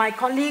done by my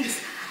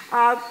colleagues,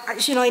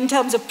 in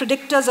terms of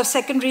predictors of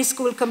secondary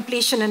school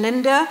completion in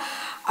India,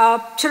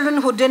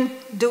 children who didn't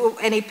do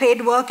any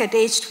paid work at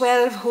age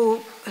 12, who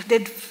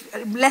did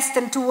less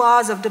than 2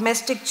 hours of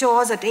domestic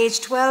chores at age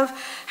 12,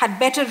 had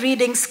better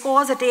reading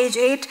scores at age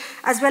 8,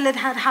 as well as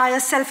had higher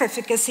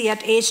self-efficacy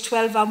at age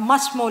 12, are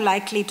much more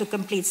likely to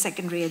complete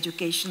secondary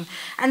education.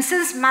 And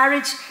since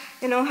marriage,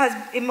 has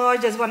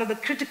emerged as one of the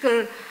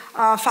critical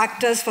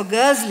factors for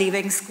girls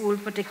leaving school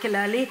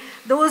particularly,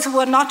 those who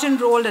were not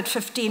enrolled at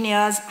 15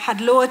 years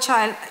had lower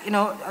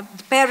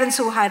parents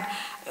who had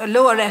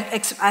lower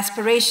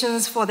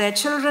aspirations for their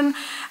children,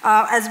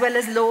 as well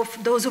as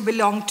those who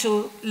belong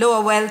to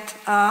lower wealth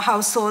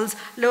households,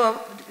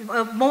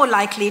 more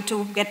likely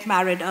to get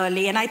married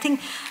early. And I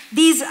think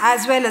these,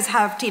 as well as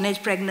have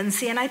teenage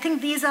pregnancy, and I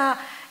think these are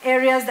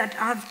areas that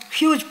have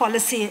huge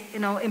policy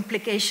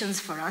implications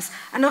for us.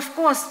 And of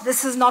course,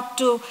 this is not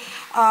to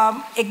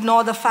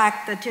ignore the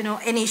fact that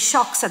any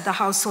shocks at the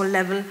household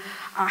level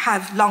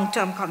have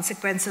long-term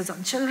consequences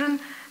on children.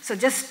 So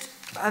just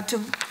to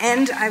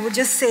end, I would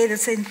just say that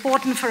it's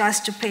important for us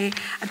to pay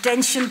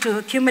attention to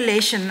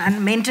accumulation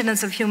and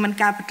maintenance of human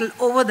capital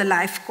over the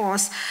life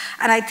course.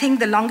 And I think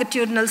the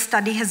longitudinal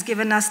study has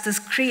given us this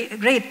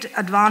great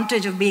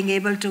advantage of being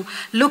able to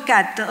look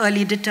at the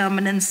early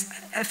determinants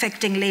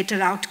affecting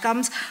later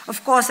outcomes.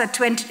 Of course, at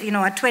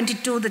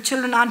 22, the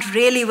children aren't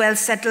really well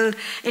settled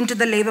into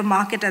the labor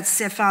market, as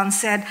Stefan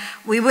said.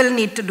 We will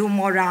need to do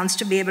more rounds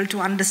to be able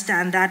to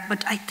understand that.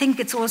 But I think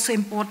it's also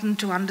important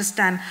to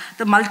understand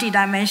the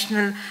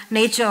multidimensional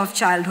nature of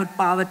childhood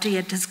poverty.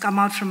 It has come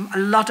out from a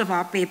lot of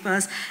our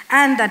papers,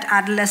 and that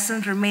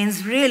adolescence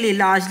remains really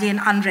largely an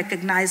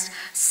unrecognized,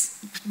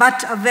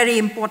 but a very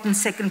important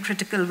second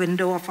critical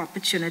window of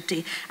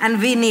opportunity. And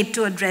we need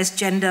to address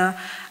gender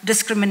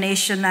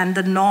discrimination and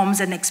the norms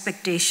and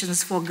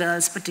expectations for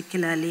girls,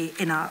 particularly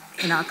in our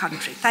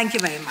country. Thank you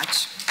very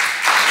much.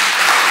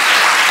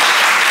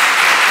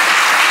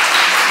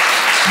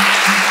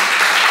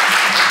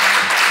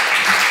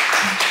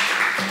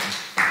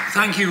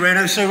 thank you,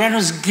 Reno. So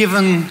Reno's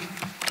given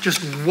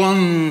just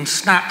one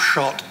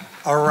snapshot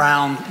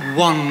around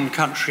one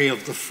country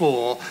of the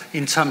 4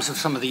 in terms of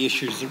some of the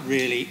issues that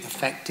really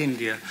affect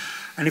India.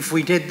 And if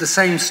we did the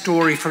same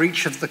story for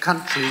each of the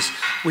countries,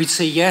 we'd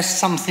see, yes,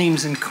 some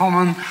themes in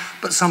common,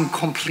 but some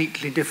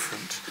completely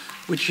different,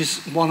 which is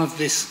one of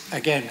this,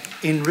 again,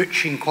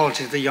 enriching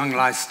quality of the Young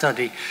Life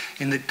study,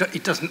 in that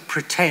it doesn't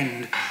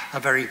pretend a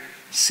very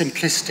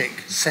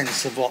simplistic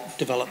sense of what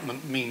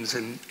development means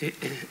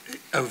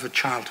over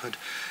childhood.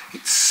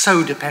 It's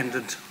so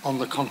dependent on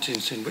the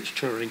continents in which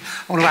children.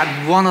 I want to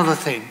add one other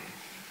thing.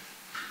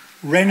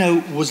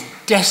 Reno was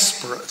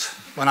desperate,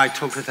 when I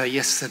talked with her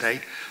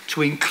yesterday,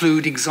 to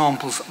include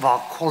examples of our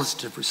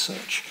qualitative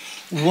research.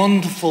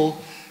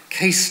 Wonderful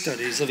case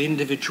studies of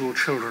individual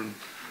children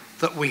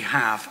that we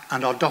have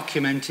and are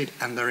documented,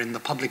 and they're in the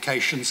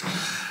publications.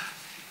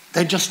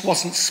 There just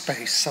wasn't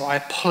space, so I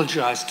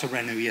apologise to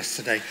Renu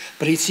yesterday,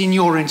 but it's in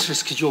your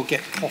interest because you'll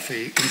get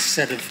coffee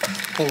instead of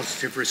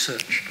qualitative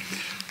research.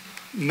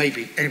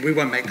 Maybe, and we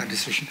won't make that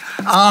decision.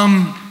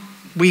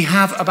 We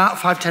have about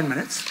 5-10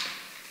 minutes.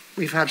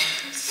 We've had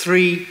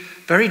 3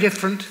 very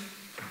different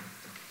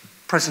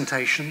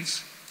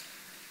presentations.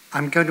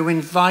 I'm going to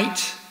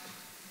invite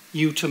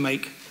you to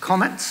make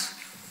comments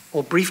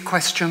or brief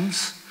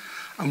questions,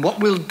 and what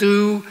we'll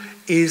do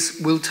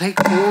is we'll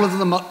take all of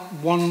them at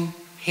one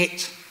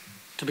hit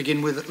to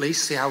begin with, at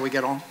least, see how we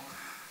get on,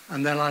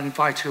 and then I'll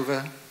invite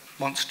whoever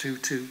wants to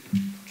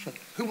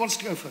who wants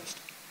to go first?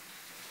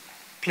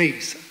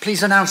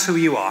 Please announce who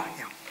you are.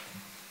 Yeah.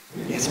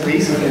 Yes,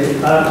 please. Okay.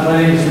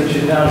 My name is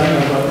Richard Downing.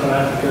 I've worked in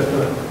Africa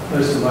for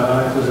most of my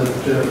life as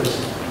a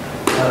journalist,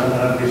 and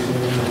I've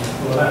recently in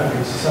the World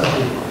African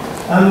Society.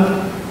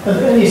 Are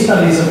there any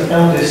studies of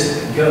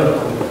eldest girl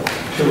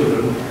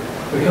children?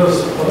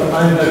 Because what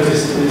I've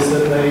noticed is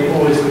that they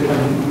always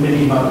become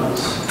mini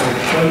mothers.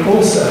 And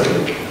also,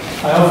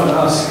 I often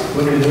ask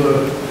women who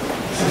are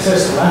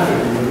successful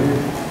African women,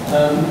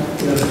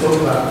 to talk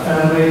about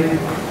family,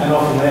 and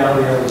often they are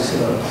the eldest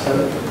girl.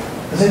 So,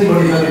 has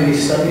anybody done any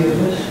study of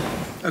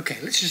this? Okay,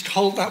 let's just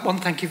hold that one.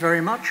 Thank you very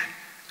much.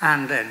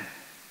 And then,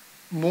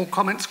 more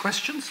comments,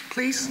 questions,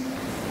 please?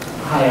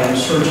 Hi, I'm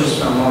Sturgis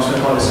from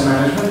Oxford Policy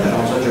Management and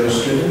also a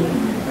Jewish student.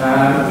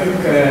 Quick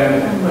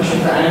question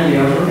for Andy.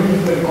 I was wondering if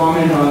you could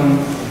comment on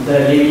the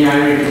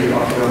linearity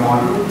of your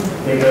model,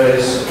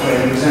 because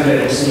when you presented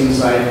it seems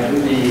like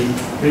the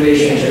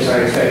relationships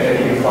are expected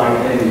to be quite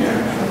linear.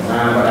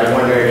 But I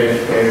wondered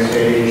if there's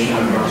variation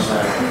across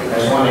that.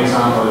 As one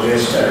example,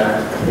 just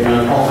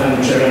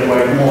often children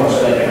work more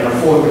so that they can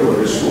afford to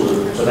go to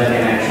school, so that they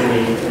can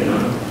actually,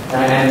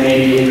 and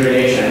maybe in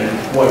relation,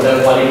 what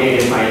the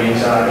qualitative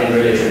findings are in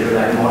relation to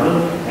that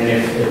model, and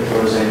if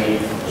there was any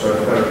sort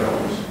of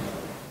curveballs.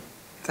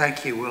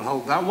 Thank you. We'll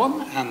hold that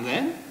one, and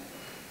then,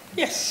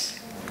 yes.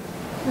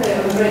 Hi,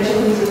 I'm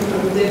Rachel Hinton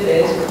from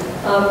Divid.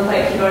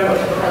 Thank you very much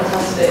for a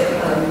fantastic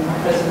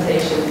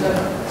presentation. So,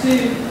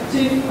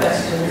 two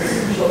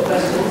questions, short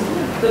questions.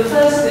 The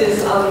first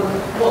is,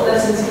 what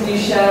lessons can you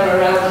share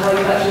around how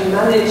you've actually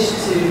managed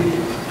to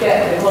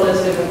get the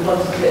qualitative and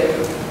quantitative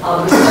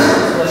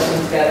researchers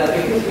working together,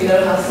 because we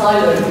know how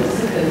siloed the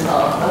disciplines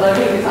are. And I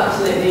think it's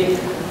absolutely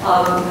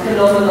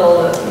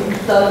phenomenal that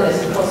you've done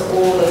this across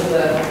all of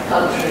the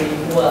country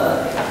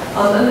work.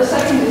 And the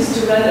second is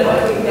to Reno.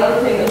 I think the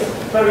other thing that's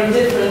very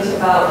different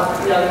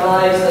about Young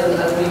Lives, and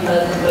we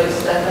heard from both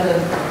Stefan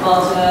and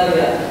Martin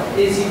earlier,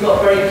 is you've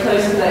got very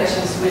close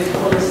connections with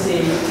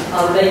policy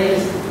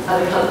makers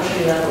at a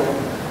country level.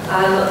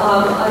 And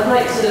I'd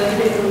like to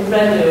hear from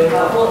Renu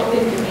about what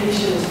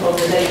implications from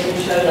the data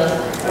you've shown us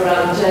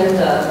around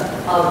gender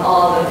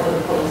are there for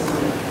the policy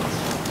makers.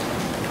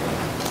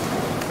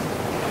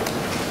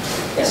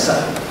 Yes,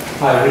 sir.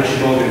 Hi, Richard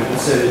Morgan from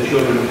Save the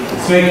Children.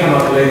 This may come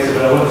up later,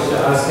 but I wanted to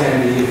ask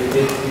Andy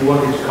if you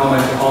wanted to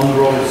comment on the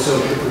role of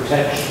social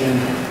protection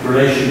in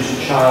relation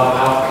to child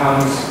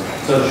outcomes,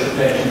 social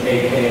protection,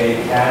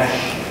 aka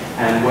cash,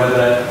 and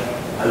whether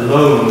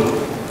alone,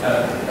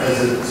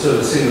 as a sort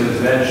of single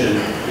intervention,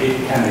 it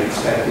can be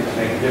expected to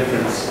make a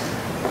difference,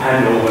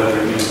 and or whether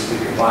it needs to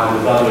be combined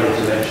with other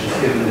interventions,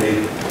 given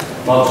the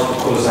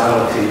multiple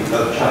causality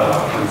of child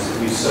outcomes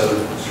that you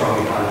so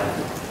strongly highlighted.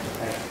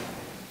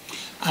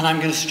 And I'm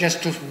going to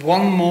suggest just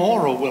one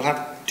more, or we'll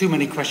have too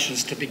many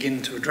questions to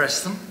begin to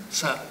address them.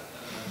 So,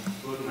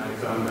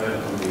 from the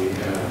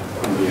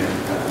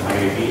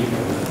IAB.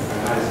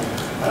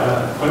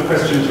 One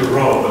question to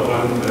Rob, but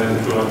one then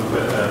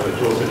which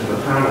also to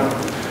the panel.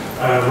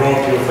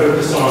 Rob, your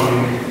focus on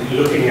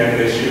looking at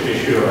this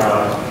issue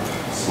about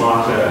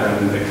smarter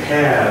and the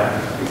care.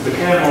 The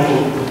care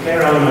model, the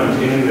care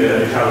element in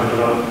the childhood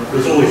development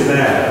was always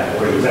there,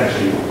 or it was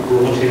actually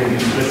brought in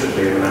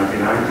explicitly in the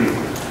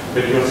 1990s.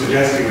 But you're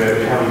suggesting that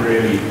we haven't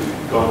really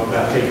got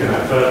that taken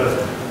that further.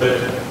 But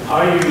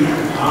are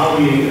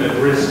we at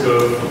risk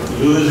of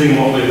losing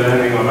what we're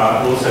learning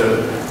about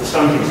also the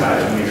stunting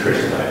side of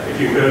nutrition?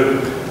 If you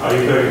go, are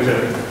you going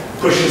to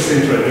push us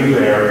into a new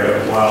area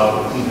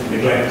while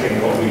neglecting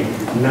what we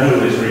know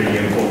is really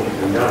important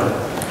in the other?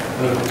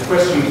 The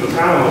question to the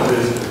panel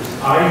is,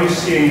 are you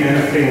seeing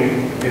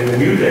anything in the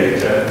new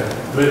data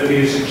that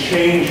is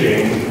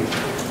changing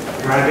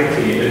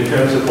radically in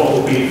terms of what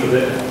will be for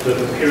the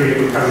period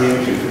we're coming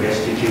into for the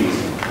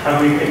SDGs?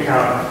 Have we picked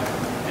out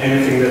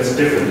anything that's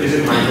different? Is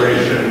it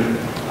migration?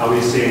 Are we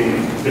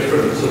seeing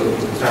different sort of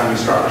family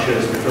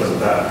structures because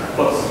of that?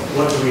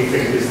 What do we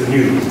think is the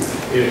new,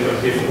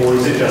 or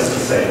is it just the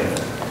same?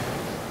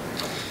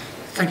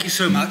 Thank you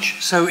so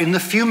much. So in the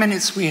few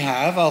minutes we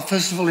have, I'll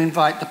first of all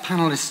invite the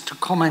panelists to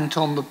comment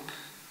on the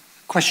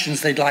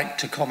questions they'd like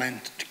to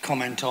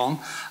comment on.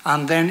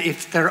 And then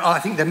if there are, I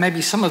think there may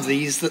be some of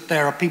these that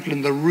there are people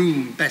in the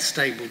room best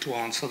able to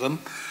answer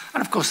them.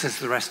 And of course there's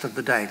the rest of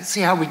the day. Let's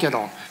see how we get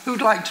on. Who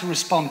would like to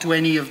respond to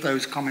any of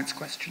those comments,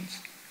 questions?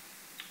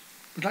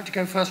 Would you like to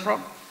go first, Rob?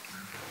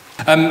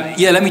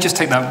 Yeah, let me just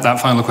take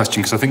that final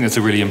question, because I think that's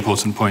a really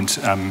important point.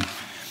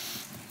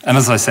 And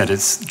as I said,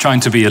 it's trying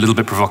to be a little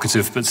bit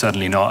provocative, but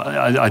certainly not.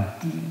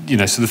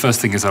 So the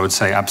first thing is I would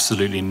say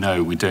absolutely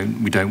no. We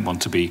don't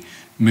want to be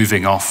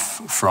moving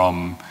off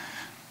from,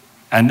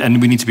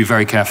 and we need to be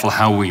very careful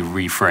how we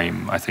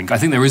reframe. I think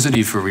there is a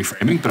need for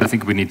reframing, but I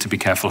think we need to be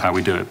careful how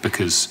we do it,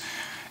 because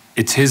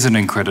it is an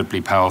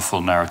incredibly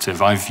powerful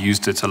narrative. I've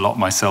used it a lot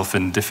myself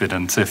in DFID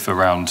and TIF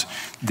around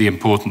the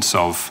importance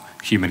of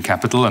human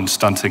capital and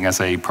stunting as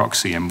a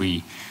proxy, and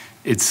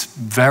it's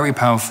very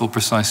powerful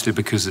precisely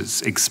because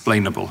it's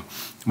explainable.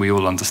 We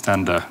all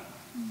understand a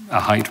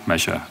height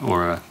measure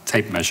or a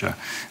tape measure,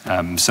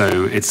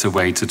 so it's a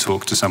way to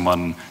talk to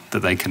someone that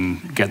they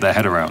can get their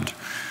head around.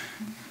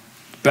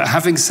 But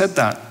having said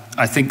that,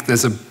 I think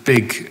there's a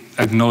big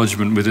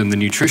acknowledgement within the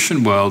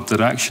nutrition world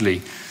that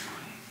actually,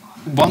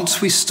 once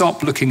we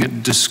stop looking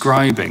at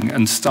describing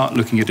and start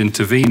looking at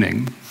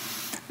intervening,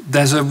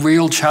 there's a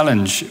real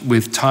challenge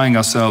with tying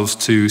ourselves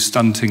to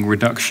stunting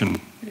reduction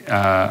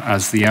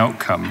as the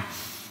outcome,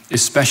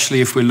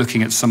 especially if we're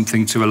looking at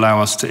something to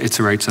allow us to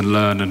iterate and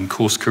learn and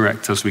course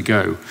correct as we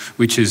go,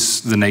 which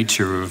is the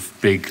nature of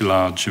big,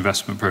 large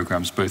investment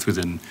programs, both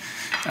within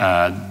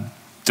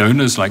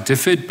donors like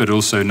DFID, but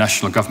also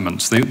national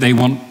governments. They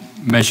want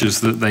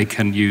measures that they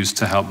can use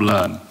to help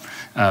learn.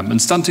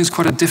 And stunting is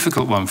quite a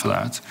difficult one for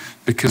that,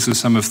 because of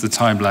some of the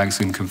time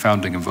lags and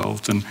confounding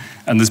involved. And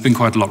there's been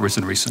quite a lot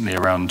written recently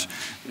around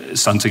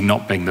stunting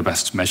not being the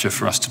best measure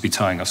for us to be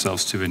tying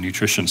ourselves to in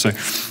nutrition. So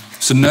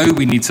no,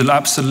 we need to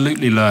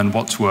absolutely learn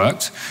what's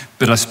worked.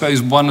 But I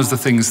suppose one of the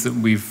things that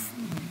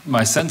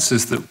my sense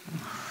is that,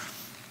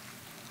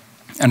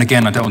 and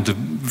again, I don't want to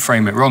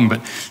frame it wrong,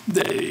 but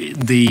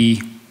the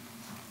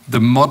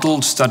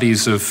modelled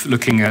studies of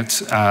looking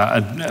at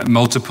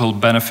multiple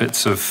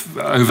benefits of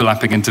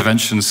overlapping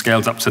interventions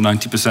scaled up to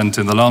 90%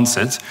 in the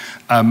Lancet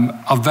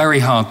are very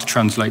hard to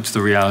translate to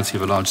the reality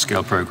of a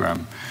large-scale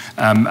programme.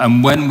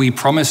 And when we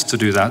promise to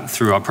do that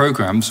through our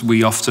programmes,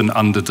 we often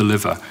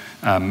under-deliver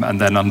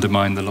and then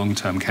undermine the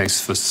long-term case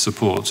for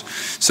support.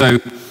 So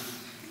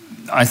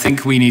I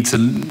think we need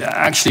to,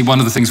 actually one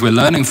of the things we're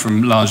learning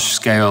from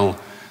large-scale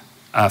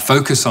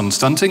focus on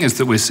stunting is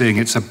that we're seeing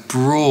it's a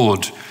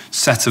broad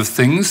set of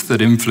things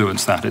that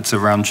influence that. It's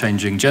around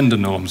changing gender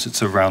norms,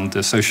 it's around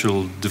the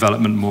social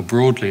development more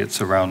broadly, it's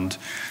around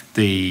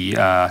the,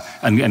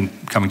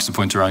 and coming to the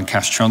point around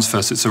cash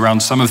transfers, it's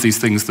around some of these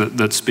things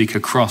that speak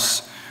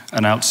across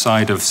and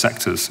outside of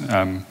sectors.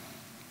 And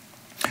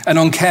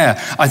on care,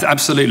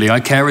 absolutely,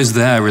 care is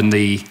there in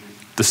the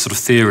sort of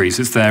theories,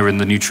 it's there in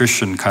the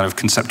nutrition kind of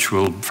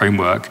conceptual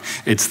framework,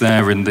 it's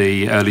there in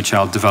the early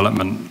child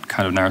development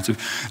kind of narrative.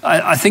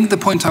 I think the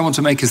point I want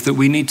to make is that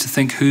we need to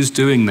think who's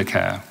doing the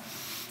care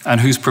and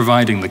who's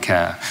providing the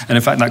care. And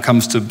in fact, that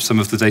comes to some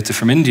of the data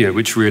from India,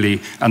 which really,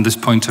 and this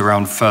point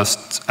around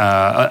first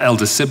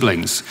eldest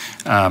siblings.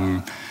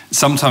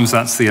 Sometimes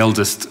that's the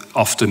eldest,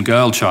 often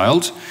girl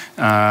child.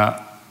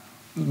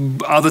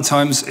 Other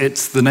times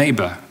it's the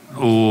neighbour,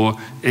 or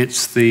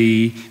it's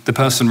the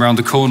person around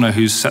the corner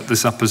who's set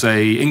this up as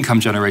a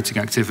income-generating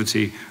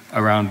activity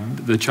around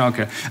the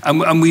childcare.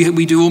 And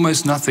we do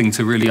almost nothing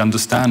to really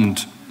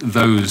understand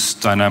those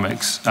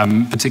dynamics,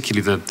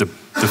 particularly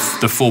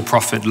the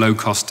for-profit,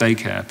 low-cost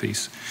daycare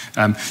piece.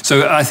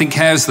 So I think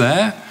care's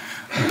there,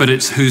 but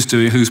it's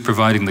who's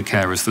providing the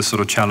care is the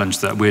sort of challenge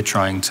that we're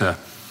trying to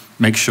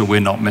make sure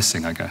we're not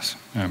missing, I guess.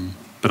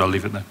 But I'll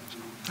leave it there.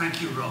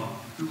 Thank you, Rob.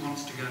 Who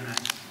wants to go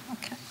next?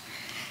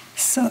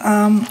 So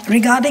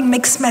regarding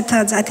mixed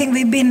methods, I think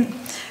we've been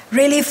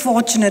really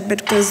fortunate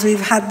because we've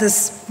had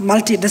this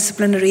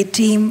multidisciplinary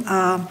team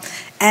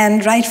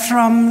and right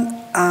from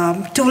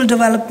tool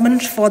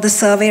development for the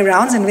survey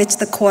rounds in which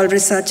the qual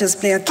researchers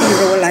play a key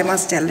role, I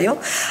must tell you.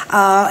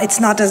 It's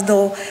not as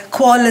though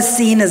qual is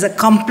seen as a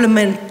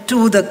complement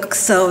to the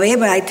survey,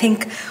 but I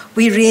think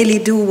we really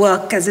do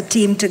work as a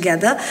team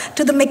together,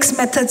 to the mixed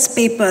methods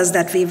papers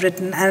that we've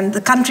written. And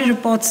the country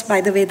reports, by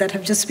the way, that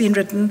have just been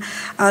written,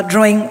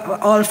 drawing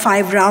all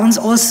 5 rounds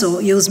also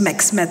use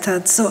mixed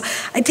methods. So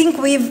I think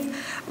we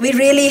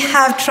really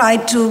have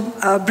tried to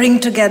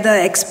bring together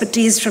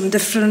expertise from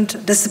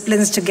different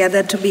disciplines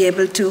together to be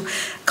able to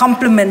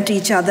complement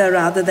each other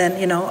rather than,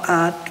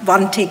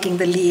 one taking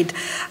the lead.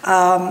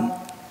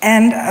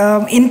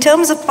 And in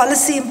terms of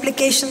policy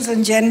implications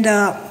on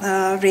gender,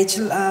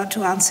 Rachel,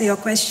 to answer your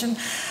question,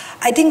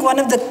 I think one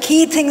of the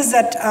key things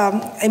that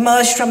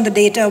emerged from the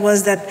data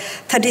was that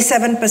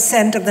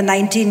 37% of the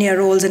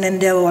 19-year-olds in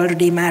India were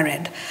already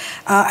married.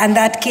 And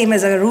that came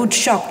as a rude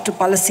shock to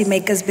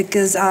policymakers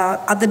because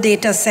other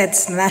data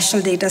sets,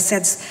 national data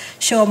sets,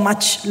 show a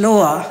much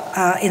lower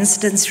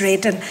incidence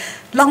rate. And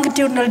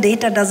longitudinal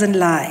data doesn't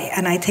lie.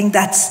 And I think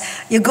that's,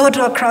 you go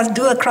to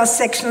do a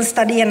cross-sectional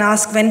study and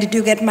ask, when did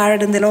you get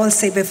married? And they'll all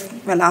say,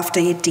 well, after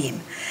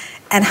 18.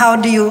 And how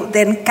do you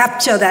then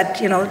capture that,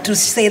 to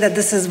say that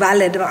this is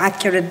valid or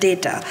accurate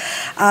data?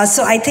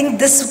 So I think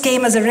this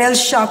came as a real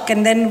shock.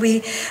 And then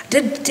we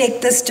did take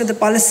this to the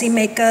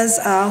policymakers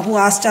who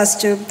asked us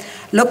to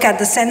look at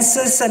the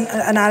census and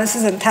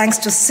analysis. And thanks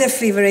to SIF,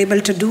 we were able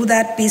to do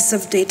that piece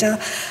of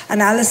data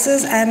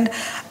analysis. And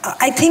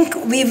I think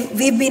we've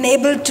been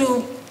able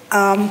to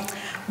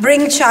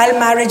bring child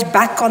marriage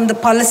back on the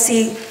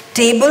policy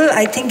table.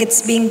 I think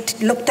it's being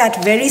looked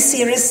at very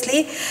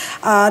seriously.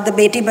 The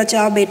Beti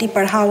Bachao, Beti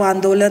Padhao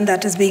Andolan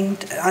that is being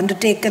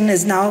undertaken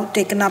is now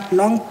taken up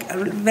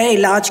very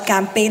large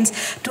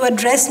campaigns to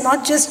address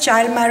not just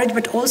child marriage,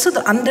 but also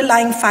the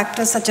underlying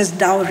factors such as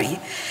dowry.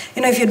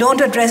 If you don't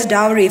address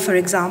dowry, for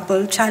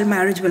example, child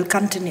marriage will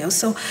continue.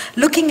 So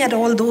looking at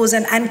all those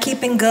and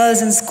keeping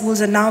girls in schools,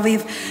 and now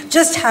we've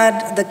just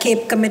had the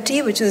CAPE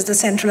Committee, which is the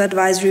Central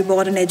Advisory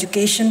Board on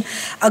Education,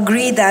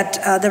 agree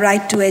that the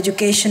right to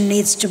education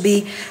needs to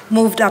be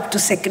moved up to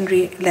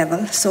secondary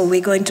level. So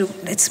we're going to,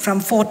 it's from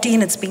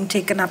 14, it's being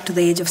taken up to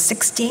the age of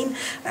 16.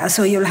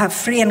 So you'll have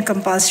free and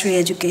compulsory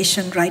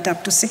education right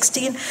up to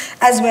 16,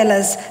 as well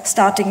as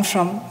starting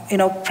from,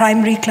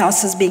 primary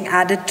classes being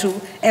added to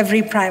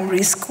every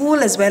primary school,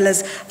 as well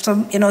as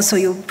from, so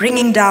you're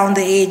bringing down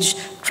the age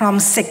from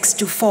 6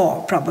 to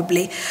 4,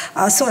 probably.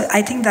 So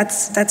I think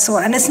that's all.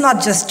 And it's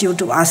not just due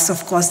to us,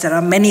 of course. There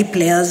are many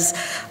players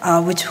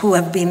who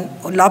have been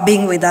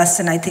lobbying with us,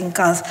 and I think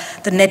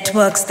the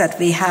networks that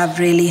we have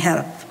really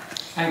help.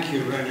 Thank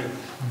you, Renu.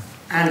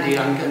 Andy,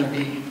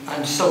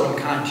 I'm so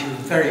unkind to you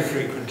very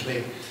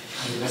frequently.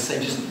 I'm going to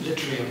say just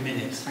literally a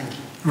minute. Thank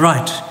you.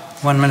 Right.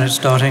 1 minute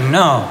starting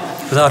now,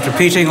 without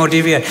repeating or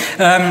deviating.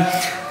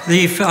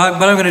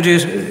 What I'm going to do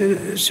is,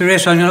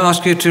 Suresh, I'm going to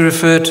ask you to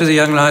refer to the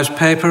Young Lives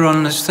paper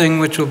on this thing,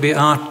 which will be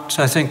out,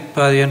 I think,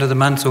 by the end of the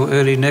month or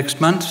early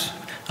next month.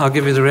 I'll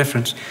give you the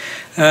reference.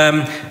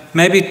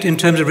 Maybe in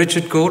terms of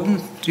Richard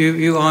Gordon,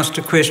 you asked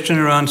a question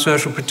around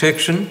social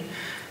protection.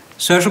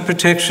 Social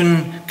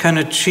protection can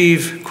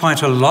achieve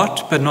quite a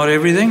lot, but not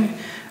everything.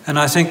 And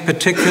I think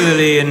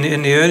particularly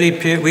in the early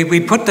period, we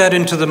put that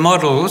into the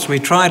models, we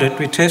tried it,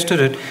 we tested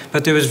it,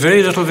 but there was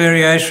very little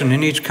variation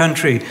in each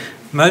country.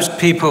 Most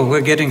people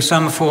were getting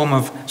some form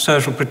of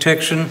social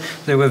protection.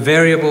 There were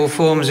variable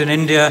forms in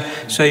India,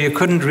 so you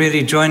couldn't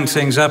really join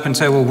things up and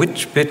say, well,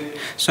 which bit?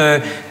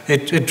 So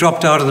it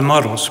dropped out of the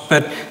models.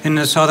 But in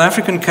the South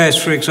African case,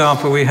 for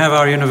example, we have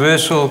our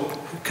universal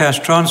cash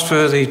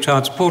transfer, the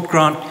child support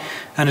grant,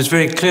 and it's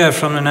very clear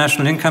from the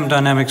National Income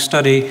Dynamics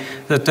study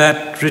that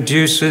that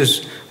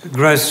reduces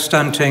growth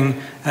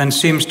stunting and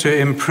seems to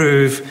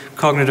improve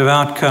cognitive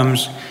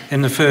outcomes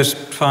in the first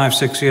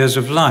 5-6 years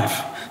of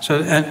life.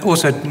 So, and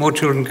also more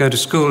children go to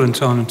school and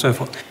so on and so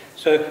forth.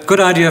 So good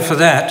idea for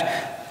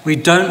that. We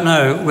don't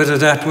know whether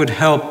that would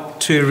help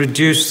to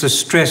reduce the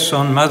stress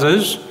on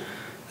mothers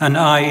and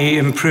i.e.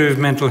 improve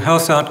mental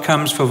health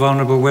outcomes for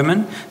vulnerable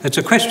women. It's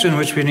a question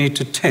which we need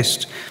to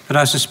test, but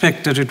I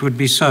suspect that it would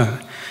be so.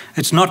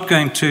 It's not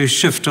going to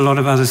shift a lot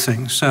of other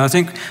things. So I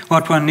think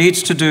what one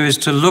needs to do is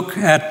to look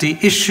at the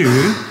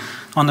issue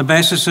on the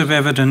basis of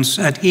evidence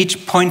at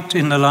each point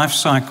in the life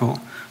cycle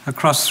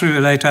across through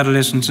late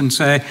adolescence and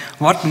say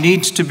what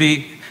needs to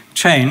be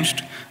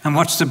changed and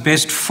what's the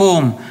best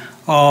form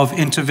of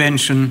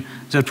intervention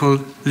that will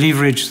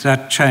leverage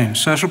that change.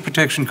 Social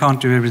protection can't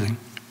do everything.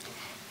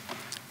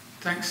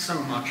 Thanks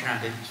so much,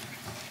 Andy.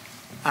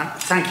 And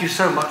thank you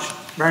so much,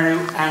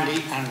 Renu,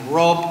 Andy and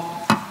Rob.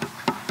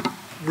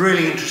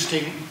 Really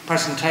interesting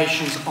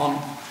presentations on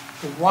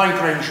a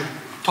wide range of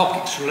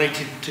topics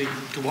related to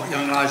what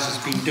Young Lives has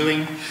been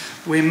doing.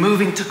 We're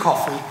moving to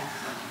coffee.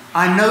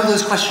 I know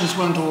those questions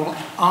weren't all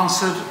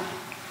answered,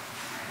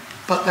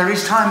 but there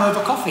is time over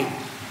coffee,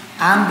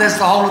 and there's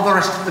the whole of the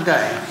rest of the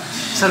day.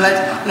 So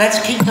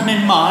let's keep them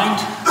in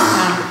mind.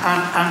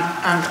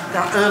 And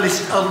the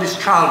earliest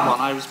child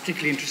one, I was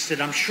particularly interested.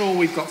 I'm sure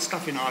we've got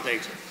stuff in our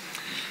data.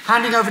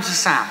 Handing over to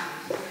Sam.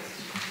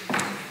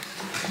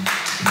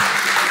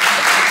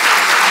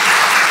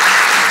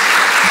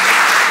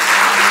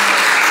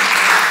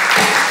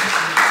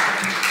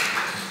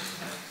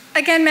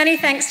 Again, many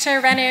thanks to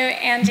Renu,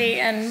 Andy,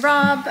 and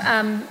Rob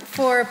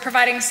for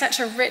providing such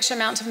a rich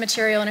amount of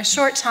material in a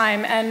short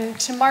time, and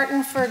to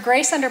Martin for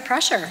grace under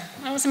pressure.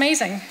 That was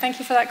amazing. Thank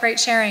you for that great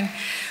sharing.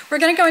 We're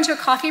going to go into a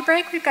coffee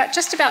break. We've got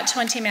just about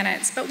 20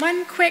 minutes, but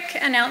one quick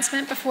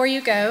announcement before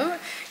you go.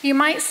 You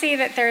might see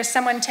that there's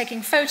someone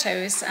taking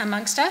photos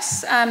amongst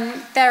us.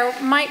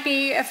 There might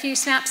be a few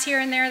snaps here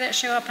and there that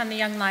show up on the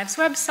Young Lives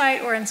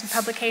website or in some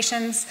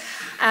publications.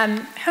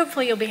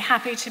 Hopefully you'll be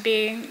happy to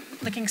be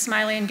looking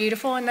smiley and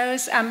beautiful in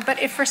those.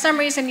 But if for some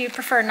reason you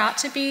prefer not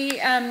to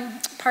be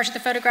part of the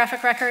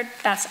photographic record,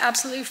 that's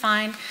absolutely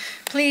fine.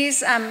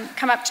 Please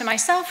come up to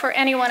myself or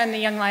anyone in the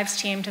Young Lives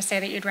team to say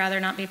that you'd rather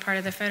not be part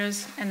of the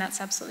photos, and that's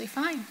absolutely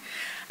fine.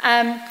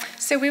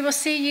 So we will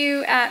see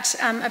you at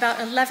about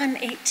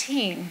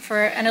 11:18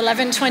 for an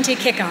 11:20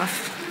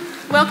 kickoff.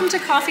 Welcome to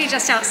coffee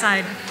just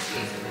outside.